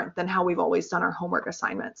going to be different than how we've always done our homework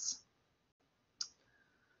assignments.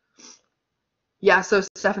 Yeah, so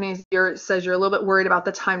Stephanie says you're a little bit worried about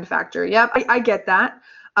the timed factor. Yep, I get that.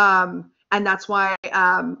 And that's why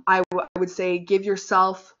I would say give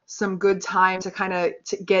yourself some good time to kind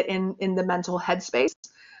of get in the mental headspace.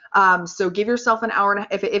 So give yourself an hour and a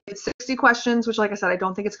half. If it's 60 questions, which like I said, I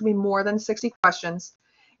don't think it's going to be more than 60 questions,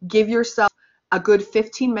 give yourself a good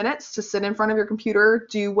 15 minutes to sit in front of your computer,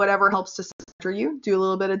 do whatever helps to center you, do a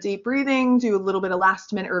little bit of deep breathing, do a little bit of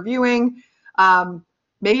last minute reviewing.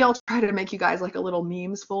 Maybe I'll try to make you guys like a little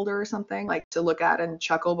memes folder or something like to look at and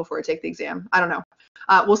chuckle before I take the exam. I don't know.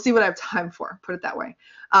 We'll see what I have time for, put it that way.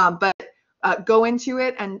 But go into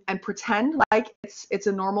it and pretend like it's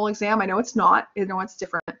a normal exam. I know it's not. I know it's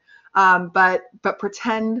different. But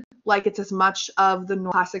pretend like it's as much of the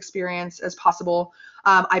class experience as possible.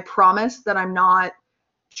 I promise that I'm not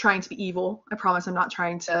trying to be evil. I promise I'm not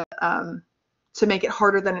trying to to make it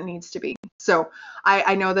harder than it needs to be. So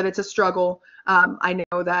I know that it's a struggle. I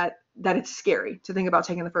know that it's scary to think about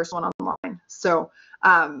taking the first one online. So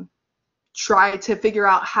try to figure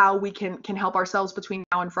out how we can help ourselves between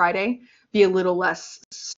now and Friday be a little less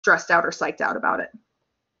stressed out or psyched out about it.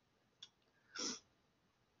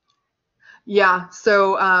 Yeah,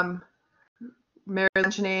 so Mary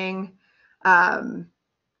mentioning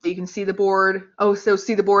you can see the board. Oh, so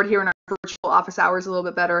see the board here in our virtual office hours a little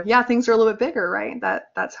bit better. Yeah, things are a little bit bigger, right?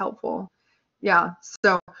 That's helpful. Yeah,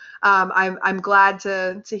 so I'm glad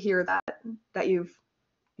to hear that you've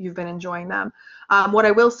been enjoying them. What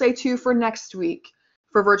I will say too for next week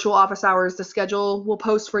for virtual office hours, the schedule will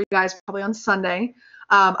post for you guys probably on Sunday.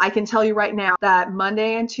 I can tell you right now that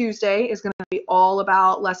Monday and Tuesday is going to be all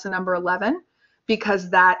about lesson number 11 because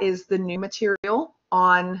that is the new material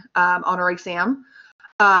on our exam.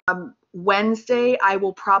 Wednesday, I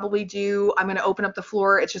will probably I'm going to open up the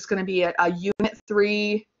floor. It's just going to be a Unit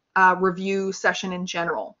 3 review session in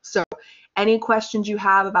general. So any questions you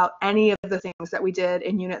have about any of the things that we did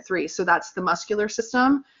in Unit 3. So that's the muscular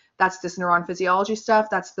system, that's this neuron physiology stuff,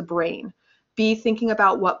 that's the brain. Be thinking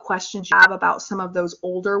about what questions you have about some of those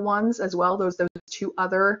older ones as well, those 2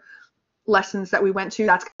 other lessons that we went to.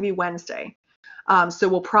 That's going to be Wednesday. So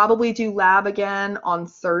we'll probably do lab again on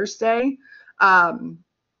Thursday. And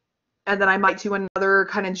then I might do another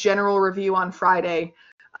kind of general review on Friday.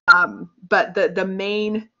 But the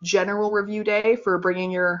main general review day for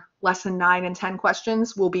bringing your lesson 9 and 10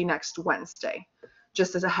 questions will be next Wednesday,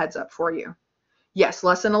 just as a heads up for you. Yes,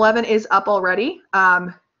 lesson 11 is up already.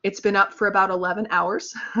 It's been up for about 11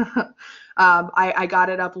 hours. I got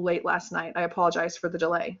it up late last night. I apologize for the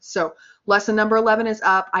delay. So lesson number 11 is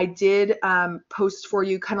up. I did post for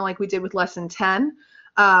you kind of like we did with lesson 10.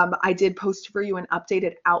 I did post for you an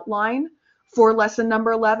updated outline for lesson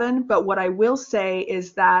number 11, but what I will say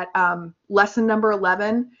is that lesson number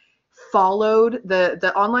 11 followed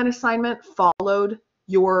the online assignment followed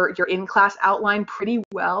your in-class outline pretty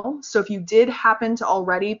well. So if you did happen to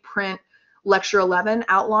already print lecture 11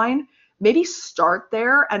 outline, maybe start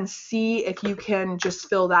there and see if you can just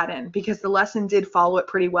fill that in because the lesson did follow it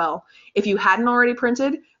pretty well. If you hadn't already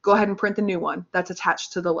printed, go ahead and print the new one that's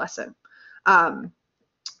attached to the lesson.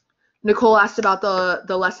 Nicole asked about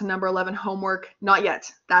the lesson number 11 homework. Not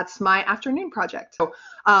yet. That's my afternoon project. So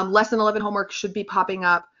lesson 11 homework should be popping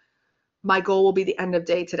up. My goal will be the end of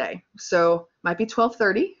day today. So might be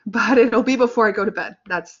 12:30, but it'll be before I go to bed.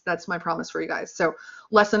 That's my promise for you guys. So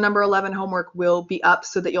lesson number 11 homework will be up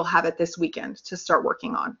so that you'll have it this weekend to start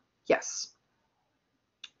working on. Yes.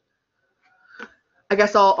 I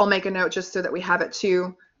guess I'll make a note just so that we have it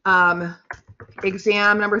too.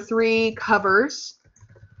 Exam number 3 covers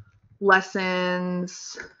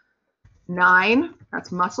lessons 9,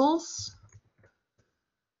 that's muscles,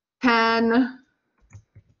 10,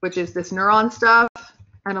 which is this neuron stuff,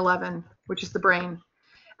 and 11, which is the brain.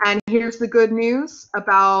 And here's the good news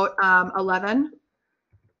about 11.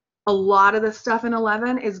 A lot of the stuff in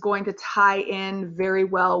 11 is going to tie in very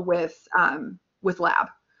well with lab.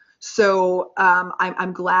 So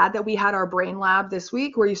I'm glad that we had our brain lab this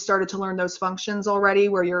week where you started to learn those functions already,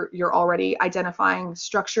 where you're already identifying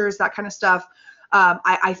structures, that kind of stuff.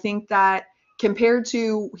 I think that compared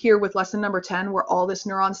to here with lesson number 10, where all this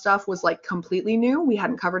neuron stuff was like completely new, we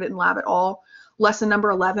hadn't covered it in lab at all. Lesson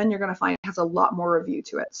number 11, you're going to find it has a lot more review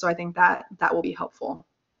to it. So I think that will be helpful.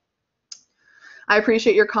 I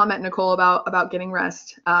appreciate your comment, Nicole, about getting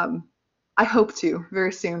rest. I hope to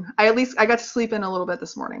very soon. I got to sleep in a little bit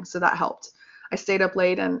this morning, so that helped. I stayed up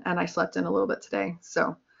late and I slept in a little bit today.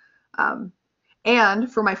 So,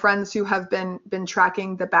 and for my friends who have been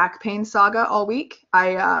tracking the back pain saga all week,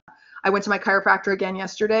 I went to my chiropractor again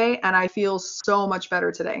yesterday, and I feel so much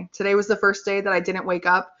better today. Today was the first day that I didn't wake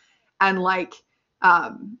up and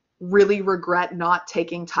really regret not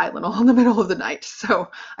taking Tylenol in the middle of the night. So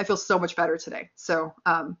I feel so much better today. So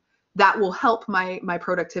that will help my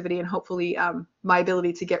productivity and hopefully my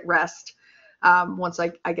ability to get rest once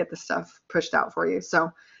I get the stuff pushed out for you.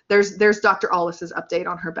 So there's Dr. Allis's update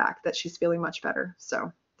on her back that she's feeling much better.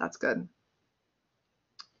 So that's good.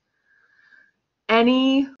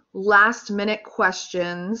 Any last minute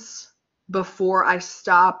questions before I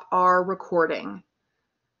stop our recording?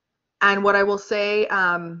 And what I will say,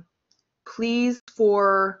 please,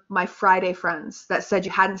 for my Friday friends that said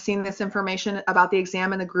you hadn't seen this information about the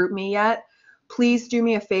exam in the group me yet, please do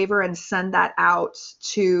me a favor and send that out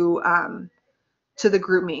to the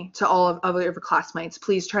group me, to all of your classmates.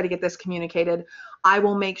 Please try to get this communicated. I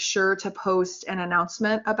will make sure to post an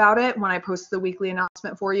announcement about it when I post the weekly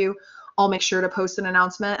announcement for you. I'll make sure to post an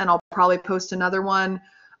announcement, and I'll probably post another one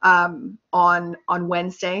on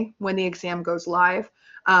Wednesday when the exam goes live.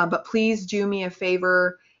 But please do me a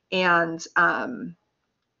favor and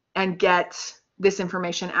get this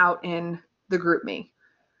information out in the GroupMe.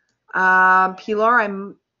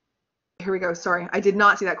 Pilar, here we go. Sorry, I did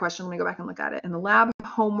not see that question. Let me go back and look at it. In the lab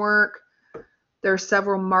homework, there are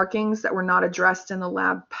several markings that were not addressed in the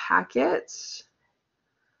lab packet.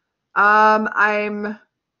 Do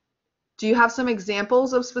you have some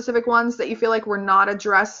examples of specific ones that you feel like were not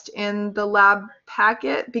addressed in the lab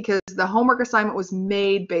packet? Because the homework assignment was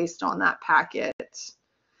made based on that packet.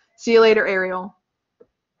 See you later, Ariel.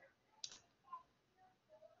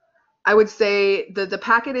 I would say the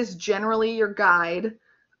packet is generally your guide,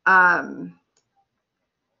 but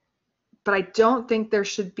I don't think there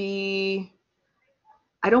should be,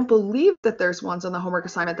 I don't believe that there's ones on the homework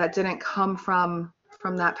assignment that didn't come from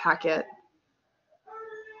that packet.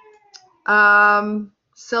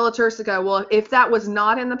 Celaturcica, well, if that was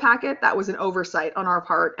not in the packet, that was an oversight on our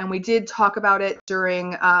part, and we did talk about it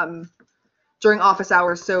during office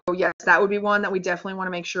hours. So yes, that would be one that we definitely want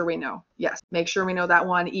to make sure we know. Yes, make sure we know that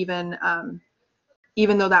one, even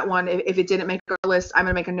though that one, if it didn't make our list, I'm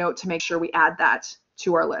going to make a note to make sure we add that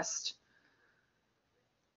to our list.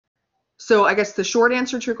 So I guess the short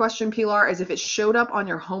answer to your question, Pilar, is if it showed up on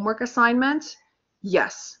your homework assignment,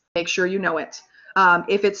 yes, make sure you know it.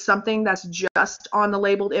 If it's something that's just on the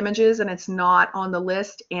labeled images and it's not on the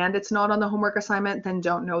list and it's not on the homework assignment, then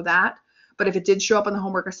don't know that. But if it did show up on the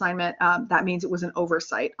homework assignment, that means it was an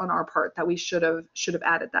oversight on our part that we should have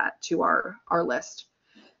added that to our list.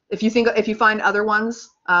 If you find other ones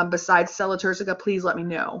besides Celaturcica, please let me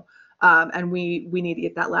know. And we need to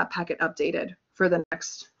get that lab packet updated for the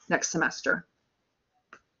next semester.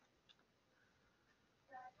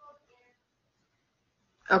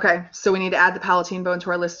 Okay, so we need to add the palatine bone to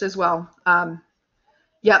our list as well.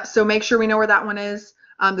 Yep, so make sure we know where that one is.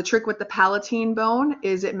 The trick with the palatine bone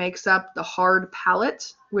is it makes up the hard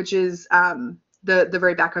palate, which is the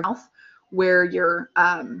very back of the mouth, where you're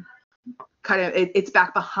it's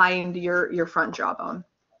back behind your front jawbone.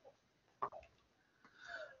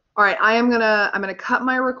 All right, I'm gonna cut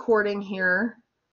my recording here.